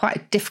and quite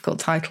a difficult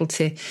title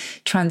to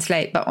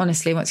translate. But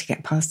honestly, once you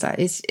get past that,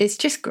 it's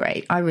just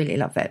great. I really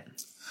love it.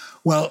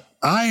 Well,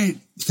 I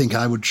think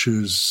I would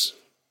choose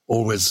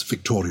always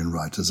Victorian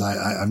writers.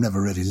 I've never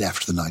really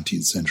left the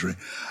 19th century.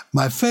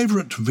 My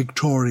favourite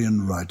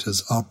Victorian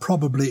writers are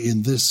probably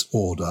in this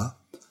order.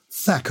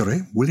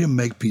 Thackeray, William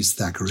Makepeace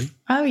Thackeray.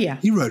 Oh, yeah.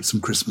 He wrote some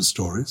Christmas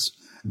stories,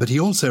 but he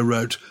also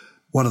wrote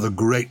one of the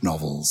great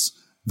novels,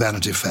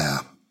 Vanity Fair.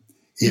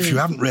 If you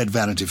haven't read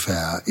Vanity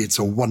Fair, it's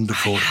a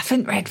wonderful... I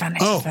haven't read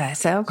Vanity Fair,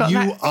 so I've got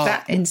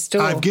that in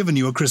store. I've given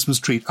you a Christmas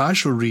treat. I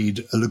shall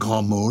read Le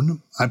Grand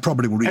Monde. I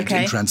probably will read it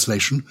in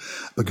translation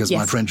because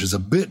my French is a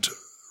bit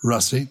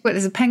rusty. Well,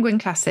 there's a Penguin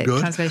Classic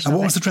translation. And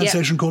what was the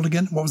translation called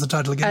again? What was the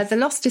title again? The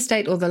Lost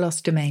Estate or The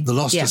Lost Domain. The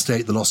Lost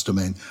Estate, The Lost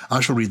Domain. I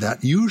shall read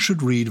that. You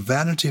should read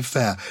Vanity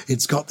Fair.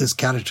 It's got this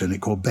character in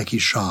it called Becky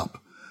Sharp.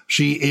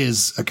 She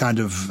is a kind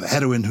of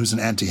heroine who's an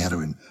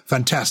anti-heroine.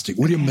 Fantastic.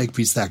 William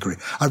Makepeace Thackeray.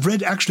 I've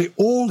read actually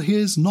all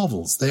his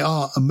novels. They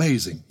are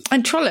amazing.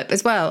 And Trollope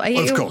as well.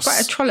 You're of course.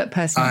 Quite a Trollope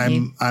person, aren't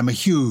you? I'm a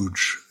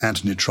huge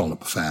Anthony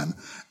Trollope fan.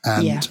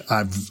 And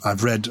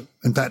I've read,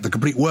 in fact, the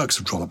complete works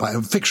of Trollope. I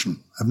have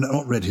fiction. I've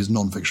not read his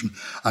non-fiction.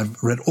 I've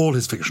read all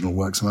his fictional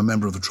works. I'm a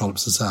member of the Trollope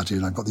Society,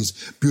 and I've got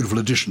these beautiful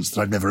editions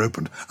that I've never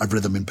opened. I've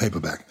read them in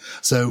paperback.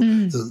 So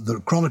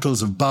the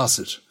Chronicles of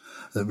Barset,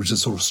 which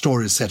is sort of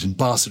stories set in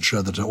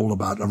Barsetshire that are all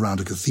about around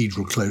a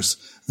cathedral close.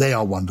 They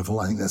are wonderful.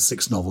 I think there's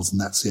 6 novels in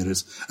that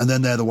series. And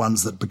then they're the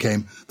ones that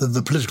became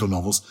the political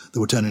novels that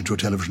were turned into a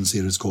television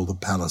series called The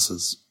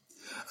Palaces.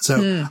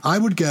 So I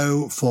would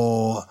go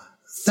for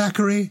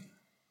Thackeray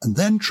and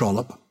then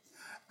Trollope.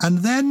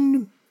 And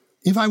then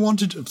if I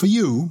wanted, for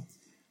you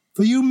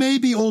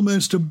maybe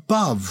almost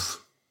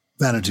above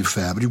Vanity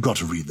Fair, but you've got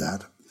to read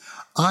that,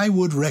 I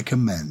would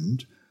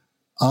recommend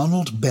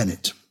Arnold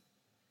Bennett.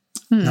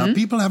 Now,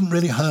 people haven't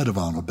really heard of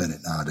Arnold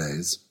Bennett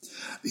nowadays.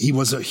 He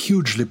was a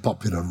hugely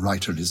popular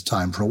writer in his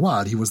time. For a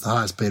while, he was the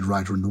highest paid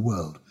writer in the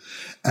world.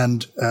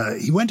 And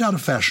he went out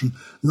of fashion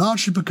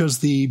largely because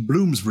the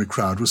Bloomsbury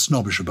crowd was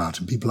snobbish about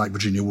him. People like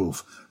Virginia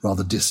Woolf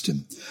rather dissed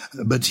him.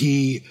 But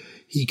he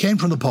came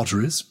from the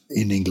Potteries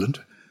in England,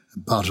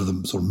 part of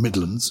the sort of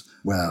Midlands,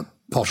 where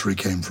pottery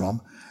came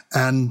from.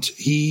 And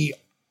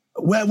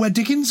where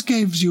Dickens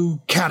gives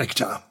you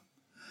characters,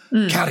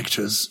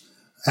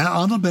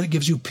 Arnold Bennett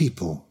gives you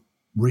people.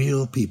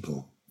 Real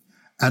people.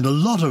 And a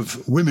lot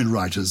of women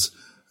writers,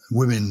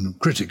 women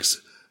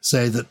critics,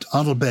 say that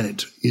Arnold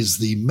Bennett is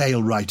the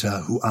male writer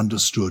who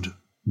understood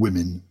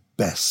women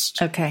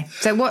best. Okay.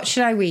 So what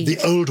should I read?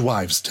 The Old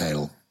Wives'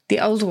 Tale.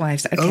 The Old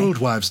Wives, okay. Old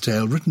Wives'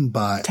 Tale, written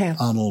by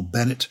Arnold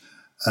Bennett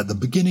at the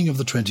beginning of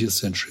the 20th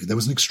century. There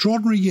was an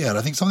extraordinary year,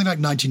 I think something like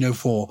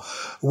 1904,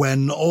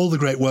 when all the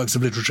great works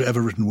of literature ever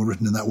written were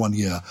written in that one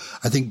year.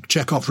 I think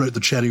Chekhov wrote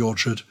The Cherry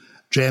Orchard,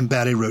 J.M.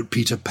 Barrie wrote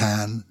Peter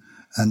Pan,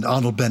 and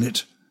Arnold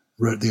Bennett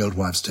wrote The Old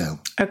Wives' Tale.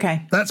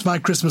 Okay. That's my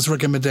Christmas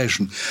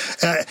recommendation.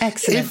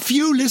 Excellent. If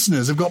you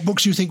listeners have got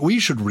books you think we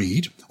should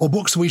read, or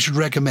books we should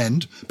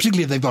recommend,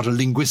 particularly if they've got a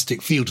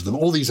linguistic feel to them,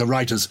 all these are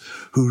writers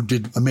who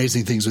did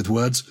amazing things with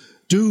words,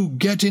 do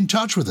get in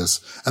touch with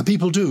us.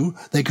 People do.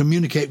 They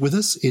communicate with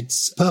us.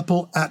 It's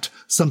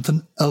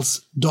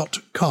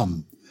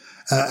purple@somethingelse.com.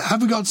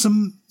 Have we got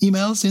some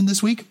emails in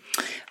this week?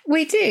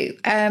 We do.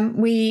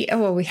 We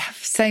have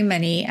so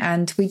many,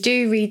 and we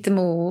do read them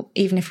all,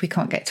 even if we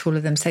can't get to all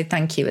of them. So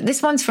thank you. And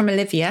this one's from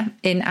Olivia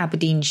in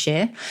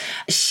Aberdeenshire.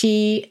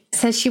 She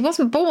says she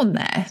wasn't born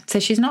there, so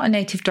she's not a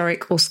native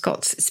Doric or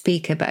Scots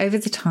speaker, but over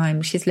the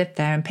time she's lived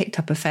there and picked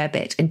up a fair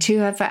bit. And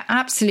two of her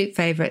absolute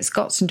favourite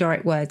Scots and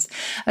Doric words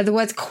are the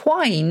words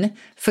quine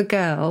for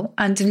girl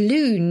and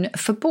loon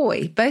for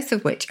boy, both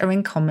of which are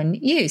in common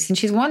use. And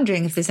she's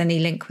wondering if there's any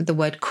link with the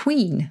word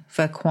queen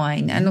for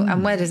quine,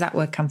 and where does that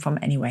word come from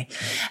anyway?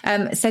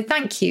 So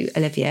thank you,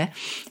 Olivia.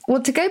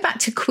 Well, to go back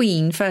to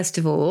queen, first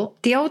of all,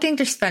 the Old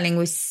English spelling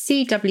was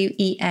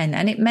C-W-E-N,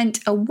 and it meant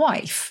a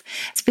wife,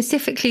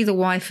 specifically the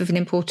wife of an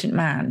important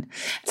man,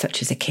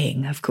 such as a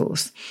king, of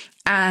course.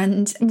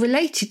 And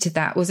related to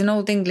that was an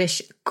Old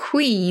English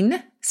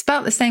queen,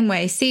 spelt the same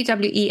way,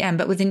 C-W-E-N,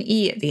 but with an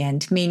E at the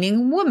end,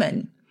 meaning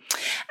woman.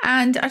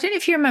 And I don't know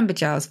if you remember,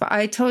 Giles, but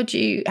I told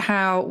you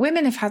how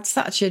women have had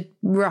such a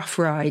rough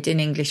ride in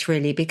English,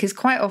 really, because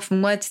quite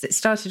often words that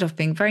started off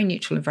being very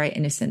neutral and very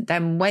innocent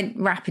then went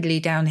rapidly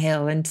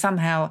downhill, and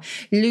somehow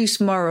loose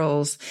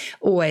morals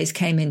always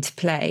came into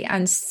play.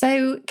 And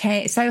so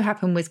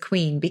happened with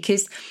queen,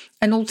 because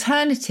an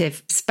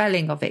alternative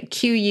spelling of it,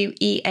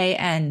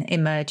 Q-U-E-A-N,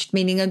 emerged,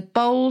 meaning a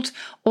bold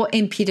or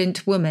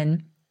impudent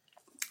woman.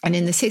 And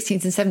in the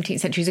 16th and 17th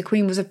centuries, a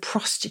queen was a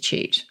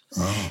prostitute.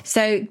 Oh.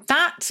 So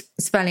that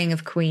spelling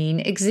of queen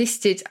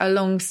existed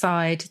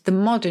alongside the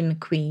modern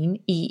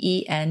queen,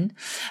 E-E-N,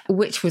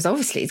 which was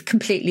obviously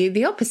completely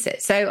the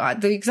opposite. So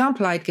the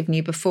example I'd given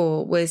you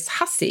before was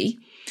hussy,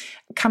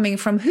 coming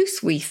from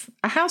huswife,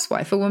 a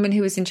housewife, a woman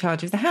who was in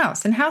charge of the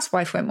house. And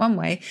housewife went one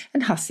way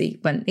and hussy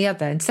went the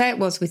other. And so it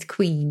was with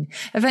queen.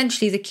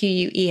 Eventually the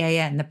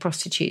Q-U-E-A-N, the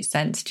prostitute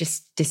sense,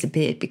 just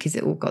disappeared because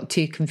it all got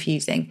too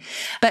confusing.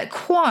 But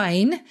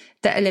quine,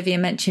 that Olivia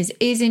mentions,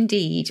 is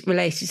indeed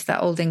related to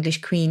that Old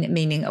English queen,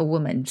 meaning a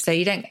woman. So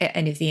you don't get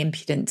any of the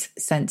impudent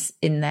sense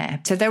in there.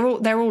 So they're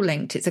all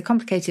linked. It's a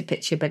complicated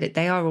picture, but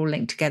they are all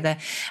linked together.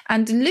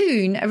 And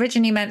loon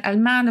originally meant a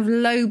man of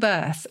low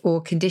birth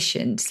or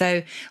condition.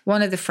 So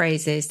one of the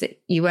phrases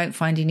that you won't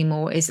find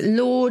anymore is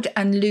lord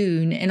and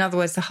loon. In other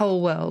words, the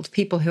whole world,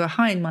 people who are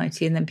high and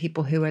mighty and then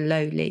people who are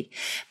lowly.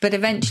 But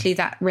eventually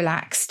that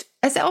relaxed,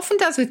 as it often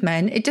does with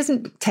men. It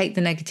doesn't take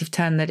the negative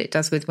turn that it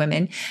does with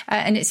women.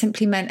 And it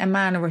simply meant a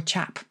man or a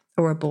chap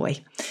or a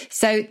boy.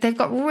 So they've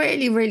got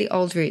really, really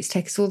old roots,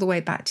 take us all the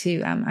way back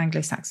to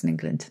Anglo-Saxon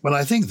England. Well,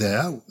 I think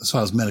there, as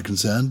far as men are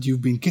concerned,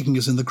 you've been kicking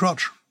us in the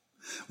crotch.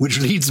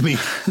 Which leads me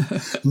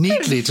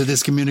neatly to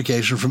this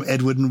communication from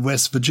Edward in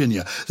West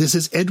Virginia. This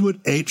is Edward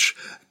H.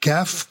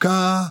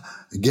 Kafka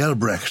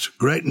Gelbrecht.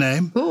 Great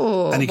name.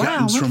 Oh,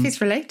 wow. What if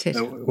he's related?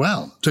 To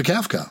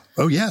Kafka.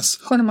 Oh, yes.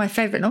 One of my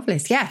favourite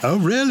novelists, yeah. Oh,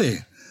 really?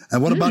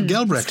 And what about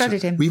Gelbrecht?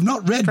 Studied him. We've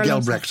not read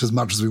Gelbrecht as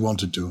much as we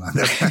wanted to.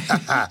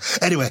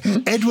 Anyway,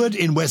 Edward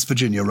in West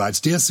Virginia writes,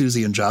 Dear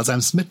Susie and Giles,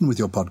 I'm smitten with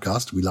your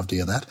podcast. We love to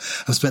hear that.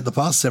 I've spent the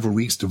past several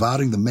weeks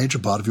devouring the major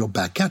part of your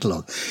back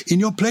catalogue.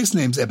 In your place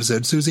names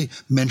episode, Susie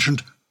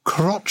mentioned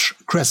Crotch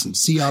Crescent,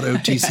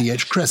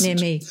 C-R-O-T-C-H Crescent.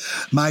 Near me.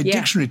 My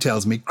dictionary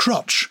tells me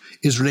crotch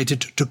is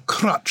related to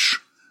crutch,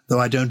 though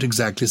I don't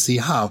exactly see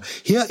how.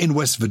 Here in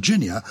West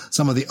Virginia,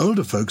 some of the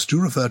older folks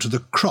do refer to the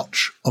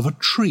crotch of a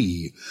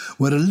tree,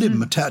 where a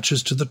limb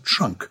attaches to the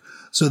trunk.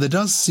 So there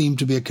does seem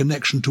to be a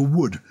connection to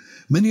wood.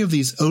 Many of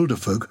these older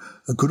folk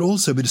could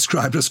also be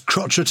described as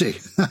crotchety.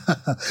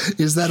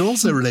 Is that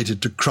also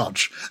related to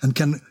crotch? And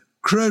can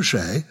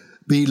crochet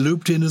be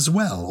looped in as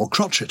well, or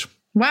crotchet?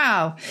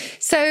 Wow.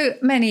 So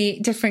many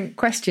different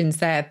questions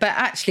there, but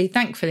actually,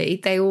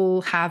 thankfully, they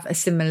all have a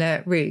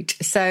similar root.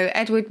 So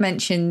Edward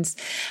mentions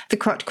the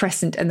crotch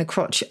crescent and the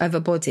crotch of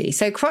a body.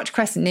 So crotch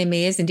crescent near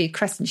me is indeed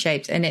crescent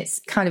shaped, and it's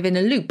kind of in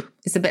a loop.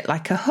 It's a bit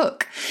like a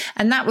hook.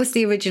 And that was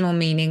the original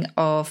meaning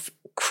of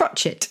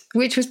crotchet,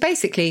 which was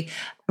basically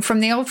from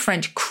the Old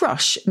French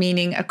crush,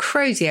 meaning a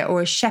crozier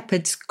or a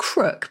shepherd's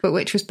crook, but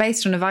which was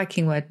based on a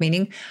Viking word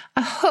meaning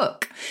a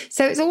hook.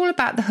 So it's all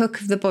about the hook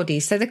of the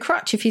body. So the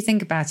crutch, if you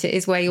think about it,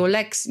 is where your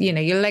legs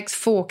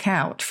fork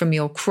out from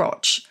your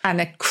crotch. And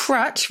a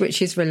crutch,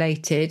 which is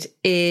related,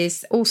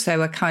 is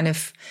also a kind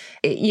of,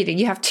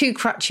 you have two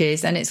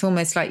crutches, and it's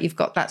almost like you've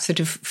got that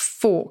sort of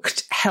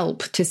forked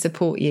help to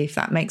support you, if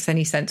that makes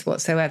any sense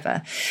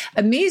whatsoever.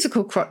 A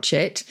musical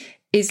crotchet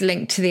is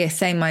linked to the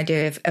same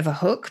idea of a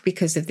hook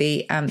because of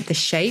the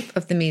shape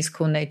of the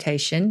musical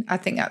notation. I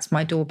think that's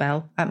my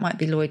doorbell. That might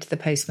be Lloyd the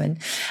postman.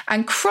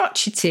 And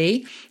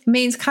crotchety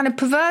means kind of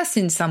perverse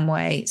in some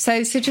way.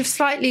 So sort of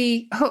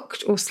slightly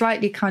hooked or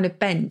slightly kind of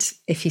bent,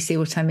 if you see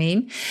what I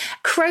mean.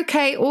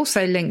 Croquet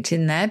also linked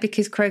in there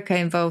because croquet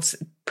involves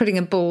putting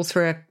a ball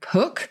through a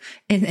hook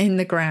in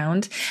the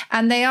ground.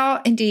 And they are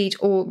indeed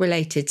all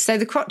related. So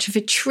the crotch of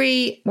a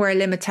tree where a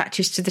limb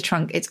attaches to the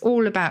trunk, it's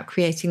all about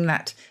creating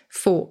that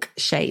fork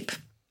shape.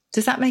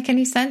 Does that make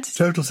any sense?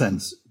 Total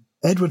sense.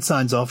 Edward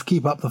signs off,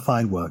 keep up the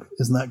fine work.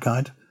 Isn't that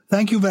kind?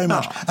 Thank you very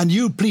much. Oh. And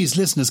you, please,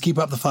 listeners, keep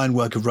up the fine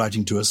work of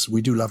writing to us.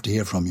 We do love to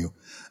hear from you.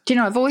 Do you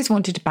know, I've always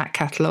wanted a back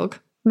catalogue.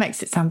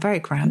 Makes it sound very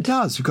It grand.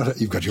 does.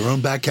 You've got your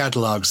own back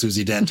catalogue,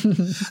 Susie Dent.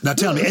 Now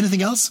tell me,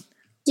 anything else?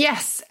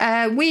 Yes,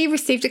 we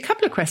received a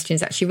couple of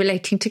questions actually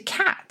relating to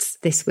cats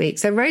this week.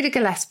 So Rhoda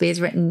Gillespie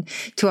has written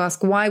to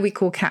ask why we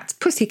call cats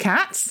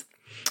pussycats.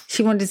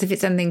 She wonders if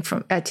it's anything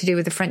to do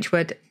with the French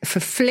word for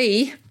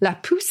flea, la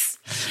pousse.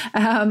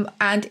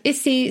 And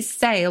Izzy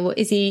Sale,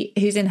 Izzy,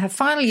 who's in her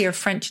final year of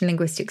French and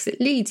linguistics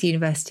at Leeds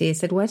University, has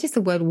said, where does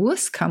the word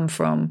wuss come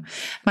from?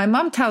 My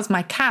mum tells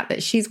my cat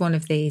that she's one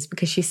of these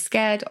because she's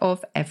scared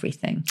of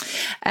everything.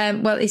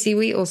 Well, Izzy,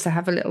 we also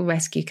have a little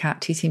rescue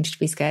cat who seems to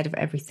be scared of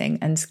everything,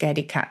 and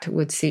scaredy cat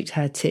would suit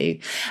her too.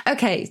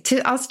 Okay,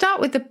 I'll start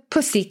with the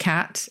pussy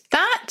cat.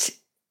 That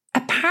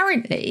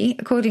apparently,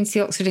 according to the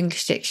Oxford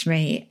English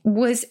Dictionary,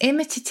 was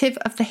imitative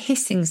of the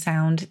hissing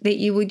sound that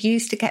you would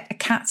use to get a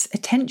cat's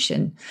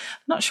attention.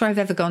 I'm not sure I've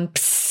ever gone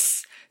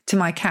psst to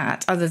my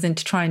cat other than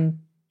to try and,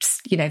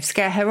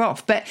 scare her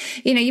off. But,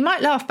 you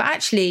might laugh, but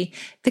actually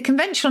the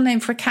conventional name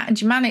for a cat in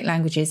Germanic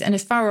languages and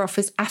as far off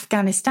as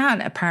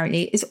Afghanistan,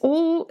 apparently,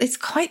 it's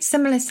quite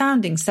similar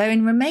sounding. So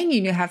in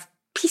Romanian, you have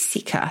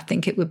Pisica, I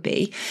think it would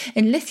be.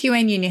 In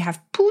Lithuanian, you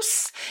have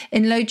pus.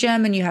 In Low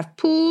German, you have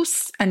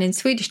pus. And in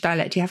Swedish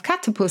dialect, you have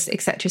katapus,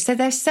 etc. So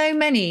there's so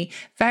many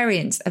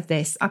variants of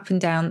this up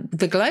and down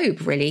the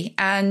globe, really.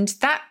 And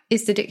that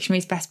is the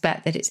dictionary's best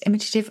bet, that it's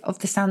imitative of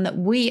the sound that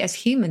we as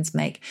humans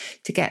make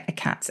to get a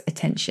cat's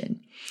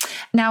attention.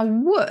 Now,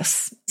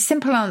 wuss,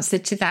 simple answer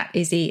to that,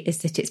 Izzy, is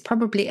that it's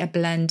probably a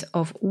blend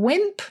of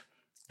wimp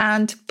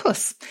and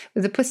puss,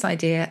 with the puss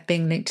idea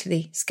being linked to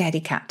the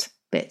scaredy cat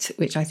bit,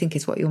 which I think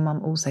is what your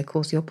mum also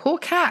calls your poor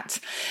cat.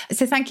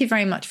 So thank you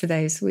very much for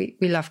those. We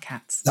love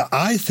cats. Now,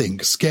 I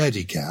think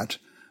scaredy cat,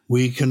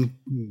 we can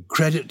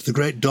credit the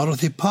great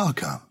Dorothy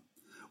Parker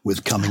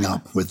with coming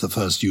up with the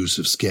first use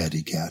of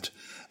scaredy cat.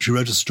 She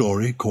wrote a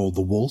story called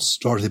The Waltz.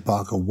 Dorothy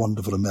Parker,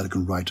 wonderful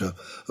American writer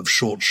of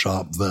short,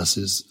 sharp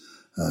verses,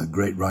 a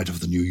great writer of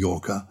The New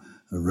Yorker,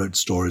 wrote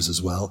stories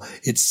as well.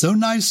 It's so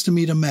nice to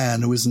meet a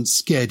man who isn't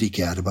scaredy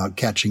cat about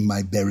catching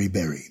my berry.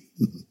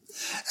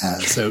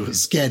 So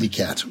scaredy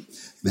cat.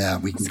 Yeah,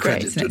 we can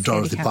credit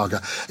Dorothy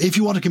Parker. If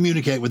you want to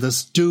communicate with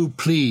us, do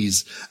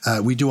please.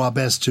 We do our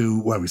best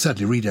we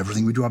certainly read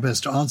everything. We do our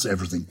best to answer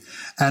everything.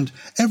 And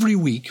every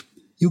week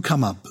you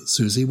come up,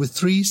 Susie, with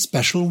 3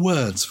 special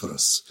words for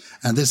us.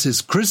 And this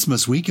is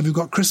Christmas week. Have you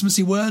got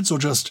Christmassy words or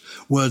just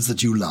words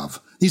that you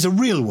love? These are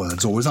real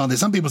words always, aren't they?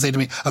 Some people say to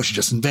me, oh, she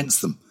just invents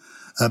them.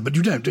 But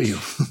you don't, do you?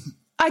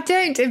 I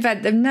don't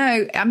invent them,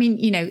 no. I mean,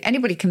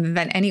 anybody can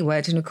invent any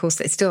word, and of course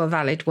it's still a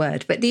valid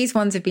word. But these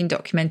ones have been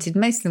documented.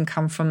 Most of them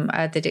come from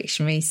the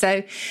dictionary.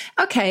 So,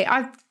 okay,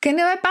 I'm going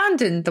to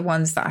abandon the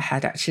ones that I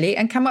had, actually,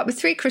 and come up with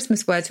 3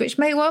 Christmas words, which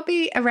may well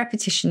be a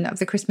repetition of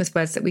the Christmas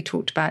words that we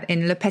talked about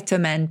in Le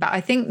Pétomène. But I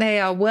think they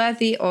are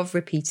worthy of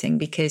repeating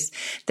because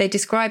they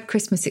describe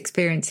Christmas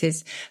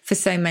experiences for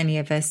so many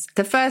of us.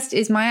 The first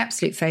is my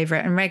absolute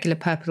favourite, and regular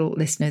Purple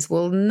listeners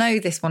will know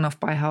this one off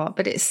by heart,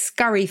 but it's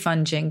scurry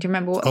funging. Do you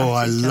remember what that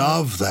is? I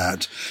love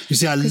that. You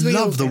see, I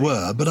love the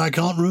word, but I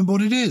can't remember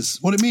what it means.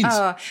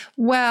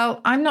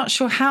 Well, I'm not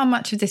sure how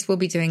much of this we'll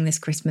be doing this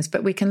Christmas,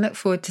 but we can look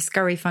forward to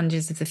scurry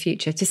funges of the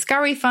future. To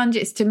scurry funge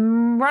is to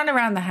run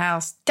around the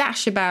house,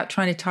 dash about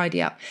trying to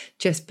tidy up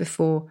just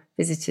before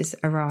visitors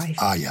arrive.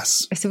 Ah,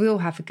 yes. So we all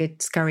have a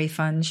good scurry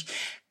funge.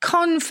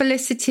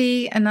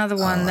 Confelicity, another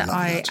one that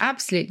I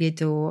absolutely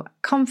adore.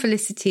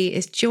 Confelicity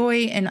is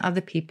joy in other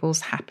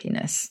people's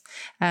happiness.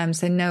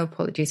 So no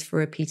apologies for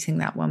repeating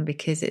that one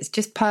because it's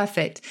just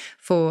perfect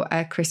for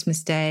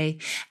Christmas Day.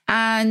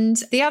 And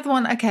the other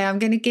one, okay, I'm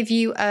going to give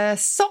you a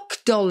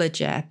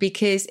sockdologer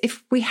because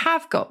if we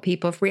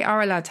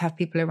are allowed to have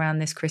people around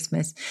this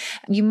Christmas,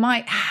 you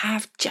might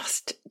have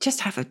just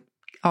have a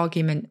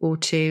argument or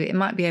two. It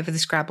might be over the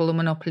Scrabble or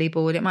Monopoly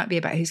board. It might be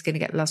about who's going to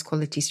get the last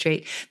quality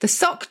street. The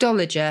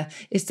sockdologer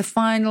is the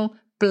final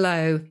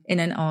blow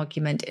in an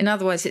argument. In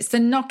other words, it's the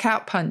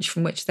knockout punch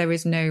from which there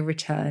is no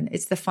return.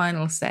 It's the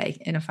final say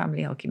in a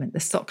family argument, the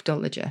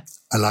sockdologer.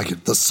 I like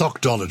it. The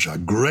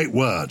sockdologer. Great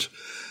word.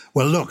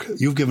 Well, look,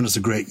 you've given us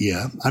a great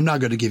year. I'm now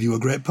going to give you a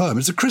great poem.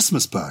 It's a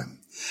Christmas poem.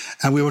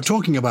 And we were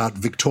talking about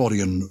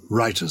Victorian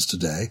writers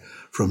today,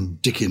 from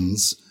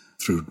Dickens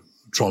through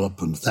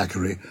Trollope and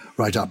Thackeray,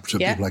 right up to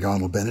people like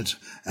Arnold Bennett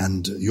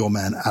and your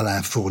man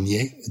Alain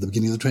Fournier at the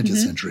beginning of the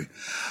 20th century.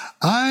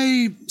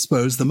 I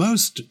suppose the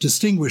most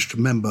distinguished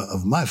member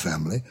of my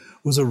family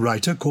was a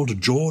writer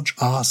called George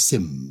R.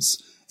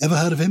 Sims. Ever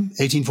heard of him?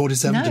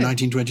 1847 to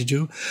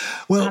 1922?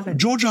 Well,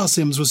 George R.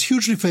 Sims was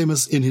hugely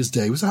famous in his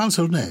day. He was a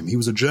household name. He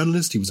was a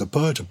journalist. He was a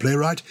poet, a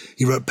playwright.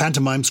 He wrote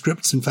pantomime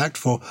scripts, in fact,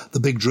 for the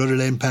big Drury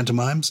Lane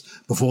pantomimes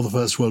before the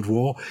First World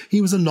War.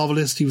 He was a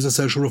novelist. He was a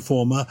social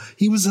reformer.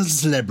 He was a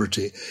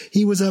celebrity.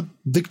 He was a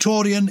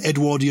Victorian,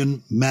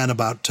 Edwardian man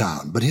about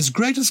town. But his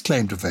greatest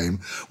claim to fame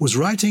was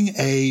writing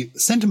a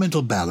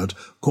sentimental ballad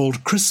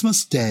called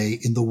Christmas Day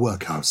in the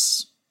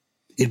Workhouse.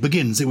 It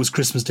begins, it was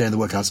Christmas Day in the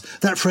Workhouse.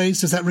 That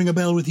phrase, does that ring a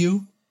bell with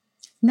you?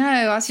 No,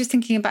 I was just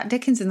thinking about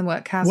Dickens in the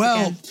Workhouse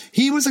again.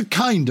 He was a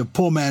kind of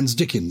poor man's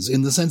Dickens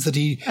in the sense that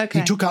he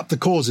took up the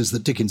causes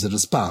that Dickens had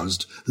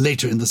espoused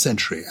later in the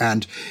century,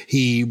 and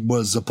he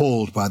was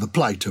appalled by the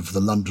plight of the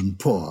London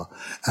poor,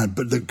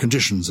 but the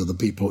conditions of the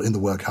people in the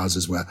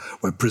workhouses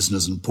where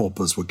prisoners and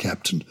paupers were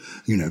kept and,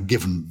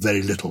 given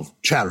very little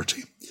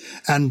charity.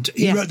 And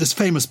he wrote this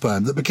famous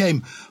poem that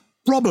became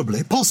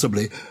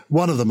possibly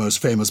one of the most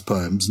famous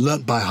poems,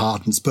 learnt by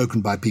heart and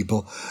spoken by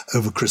people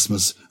over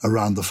Christmas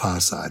around the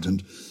fireside.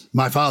 And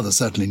my father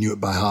certainly knew it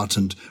by heart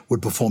and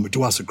would perform it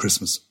to us at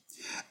Christmas.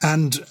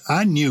 And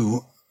I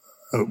knew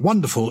a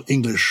wonderful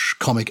English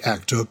comic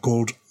actor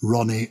called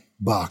Ronnie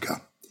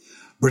Barker.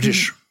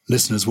 British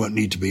listeners won't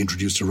need to be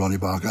introduced to Ronnie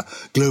Barker.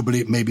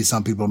 Globally, maybe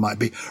some people might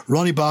be.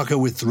 Ronnie Barker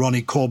with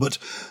Ronnie Corbett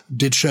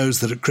did shows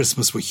that at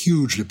Christmas were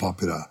hugely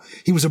popular.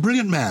 He was a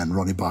brilliant man,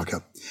 Ronnie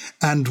Barker.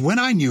 And when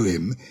I knew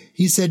him,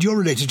 he said, "You're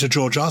related to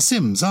George R.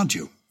 Sims, aren't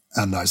you?"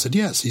 And I said,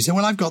 yes. He said,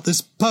 "Well, I've got this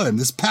poem,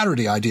 this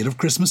parody I did of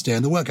Christmas Day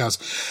in the Workhouse,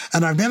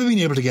 and I've never been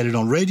able to get it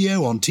on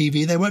radio, on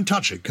TV. They won't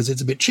touch it because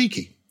it's a bit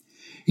cheeky."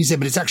 He said,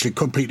 "But it's actually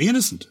completely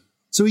innocent."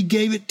 So he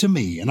gave it to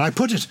me, and I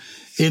put it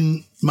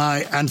in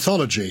my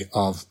anthology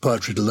of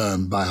poetry to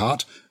learn by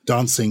heart,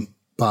 Dancing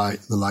by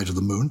the Light of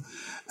the Moon,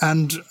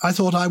 and I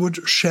thought I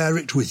would share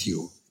it with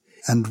you.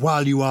 And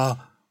while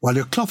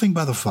you're cloughing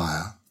by the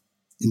fire,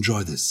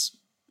 enjoy this.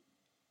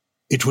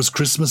 It was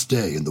Christmas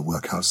Day in the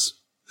workhouse,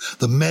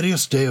 the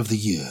merriest day of the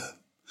year.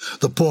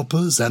 The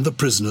paupers and the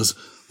prisoners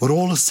were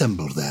all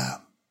assembled there.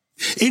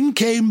 In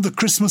came the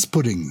Christmas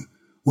pudding,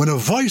 when a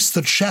voice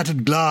that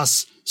shattered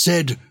glass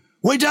said,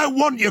 "We don't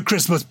want your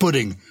Christmas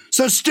pudding,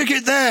 so stick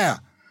it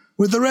there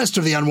with the rest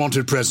of the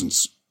unwanted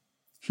presents."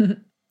 The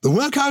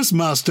workhouse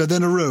master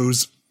then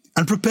arose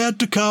and prepared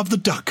to carve the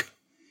duck.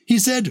 He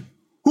said,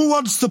 "Who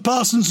wants the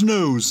parson's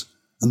nose?"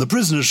 And the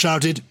prisoners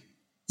shouted,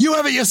 "You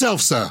have it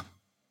yourself, sir."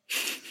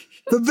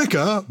 The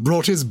vicar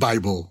brought his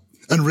Bible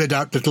and read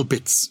out little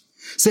bits.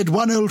 Said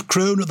one old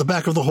crone at the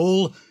back of the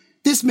hall,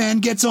 "This man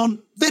gets on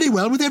very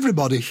well with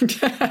everybody."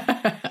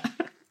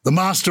 The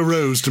master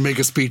rose to make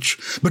a speech,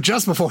 but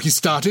just before he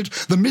started,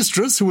 the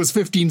mistress, who was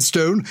 15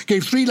 stone,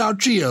 gave 3 loud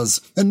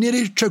cheers and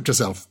nearly choked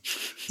herself.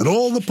 And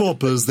all the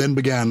paupers then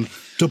began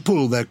to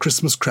pull their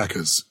Christmas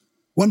crackers.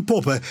 One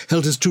pauper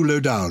held his too low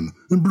down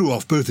and blew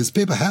off both his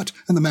paper hat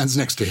and the man's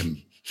next to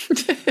him.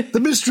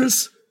 The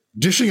mistress,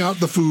 dishing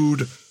out the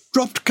food,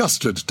 dropped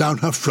custard down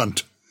her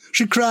front.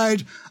 She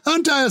cried,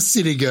 "Aren't I a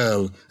silly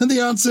girl?" And they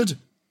answered,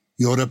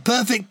 "You're a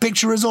perfect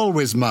picture as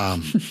always,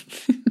 ma'am."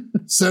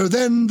 So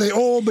then they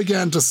all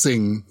began to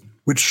sing,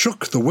 which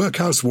shook the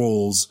workhouse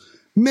walls.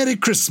 "Merry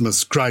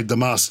Christmas," cried the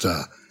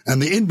master,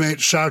 and the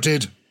inmates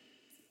shouted,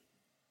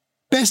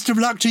 "Best of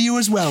luck to you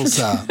as well,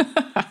 sir."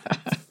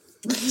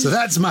 So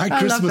that's my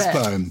Christmas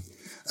poem.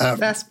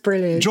 That's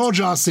brilliant.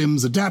 George R.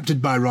 Sims,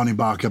 adapted by Ronnie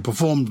Barker,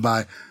 performed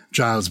by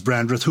Giles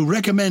Brandreth, who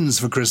recommends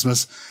for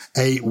Christmas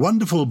a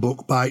wonderful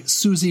book by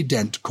Susie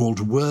Dent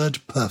called Word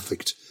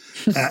Perfect.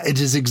 It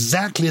is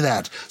exactly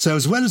that. So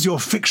as well as your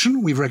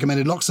fiction, we've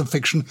recommended lots of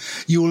fiction,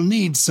 you will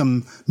need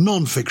some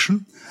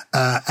non-fiction,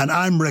 and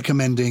I'm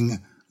recommending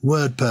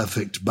Word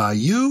Perfect by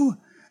you,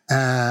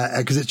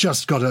 because it's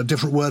just got a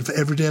different word for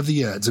every day of the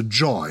year. It's a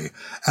joy.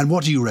 And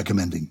what are you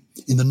recommending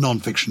in the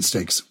non-fiction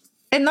stakes?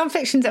 In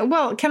non-fiction,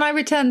 well, can I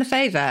return the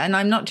favour? And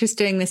I'm not just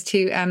doing this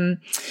to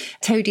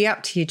toady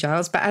up to you,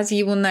 Giles, but as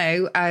you will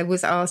know, I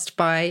was asked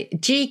by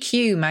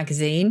GQ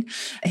magazine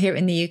here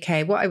in the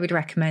UK what I would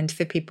recommend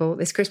for people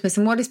this Christmas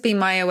and what has been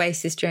my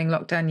oasis during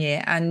lockdown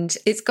year. And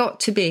it's got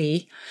to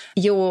be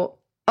your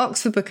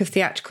Oxford Book of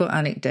Theatrical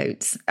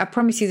Anecdotes. I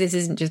promise you this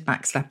isn't just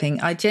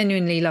backslapping. I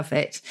genuinely love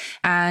it.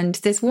 And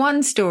there's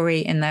one story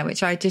in there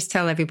which I just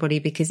tell everybody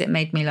because it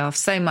made me laugh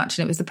so much.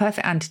 And it was the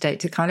perfect antidote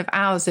to kind of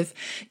hours of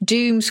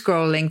doom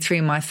scrolling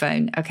through my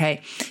phone.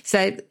 Okay.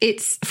 So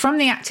it's from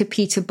the actor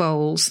Peter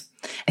Bowles,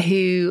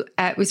 who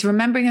was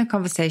remembering a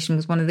conversation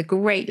with one of the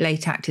great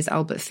late actors,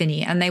 Albert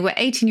Finney, and they were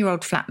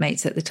 18-year-old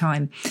flatmates at the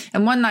time.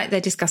 And one night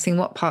they're discussing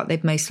what part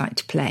they'd most like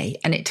to play.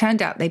 And it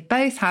turned out they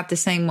both had the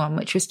same one,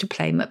 which was to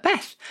play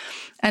Macbeth.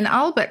 And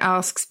Albert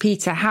asks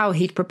Peter how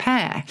he'd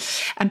prepare.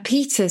 And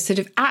Peter sort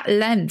of at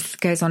length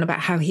goes on about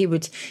how he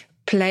would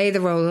play the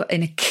role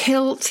in a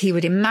kilt. He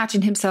would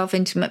imagine himself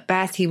into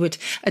Macbeth. He would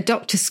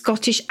adopt a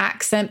Scottish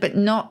accent, but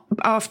not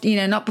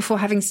after, not before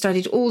having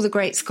studied all the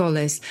great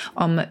scholars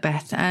on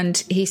Macbeth.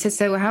 And he said,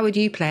 "So how would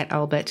you play it,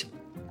 Albert?"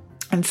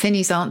 And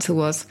Finney's answer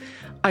was,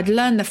 "I'd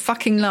learn the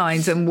fucking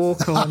lines and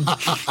walk on."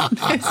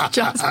 It's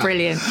just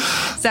brilliant.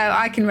 So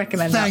I can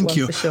recommend that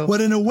one for sure. Well,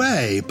 in a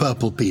way,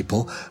 Purple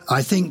People,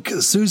 I think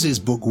Susie's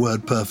book,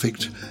 Word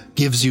Perfect,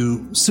 gives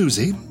you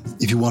Susie,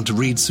 if you want to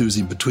read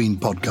Susie between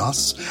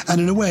podcasts. And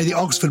in a way, the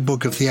Oxford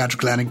Book of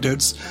Theatrical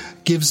Anecdotes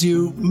gives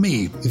you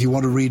me, if you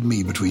want to read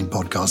me between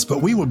podcasts.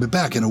 But we will be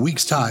back in a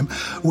week's time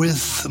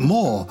with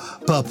more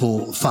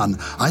Purple fun.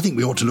 I think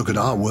we ought to look at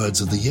our words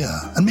of the year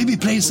and maybe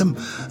play some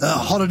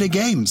holiday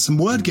games, some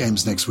word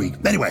games next week.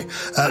 Anyway,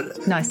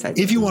 nice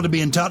idea. If you want to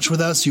be in touch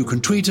with us, you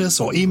can tweet us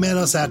or email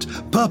us at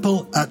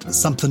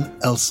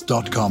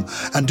purple@somethingelse.com.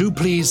 And do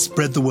please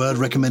spread the word,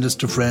 recommend us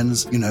to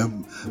friends,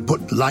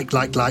 put like,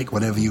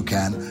 whatever you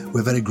can.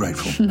 We're very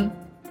grateful.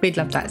 We'd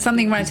love that.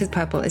 Something Rhymes with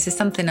Purple is a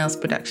Something Else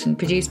production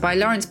produced by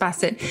Lawrence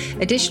Bassett.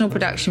 Additional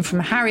production from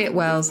Harriet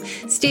Wells,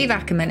 Steve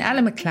Ackerman,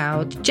 Ella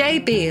McLeod, Jay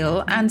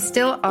Beale, and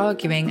still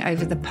arguing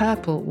over the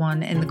purple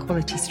one in the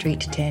Quality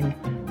Street tin.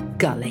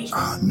 Gully.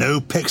 No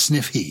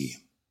Pecksniff he.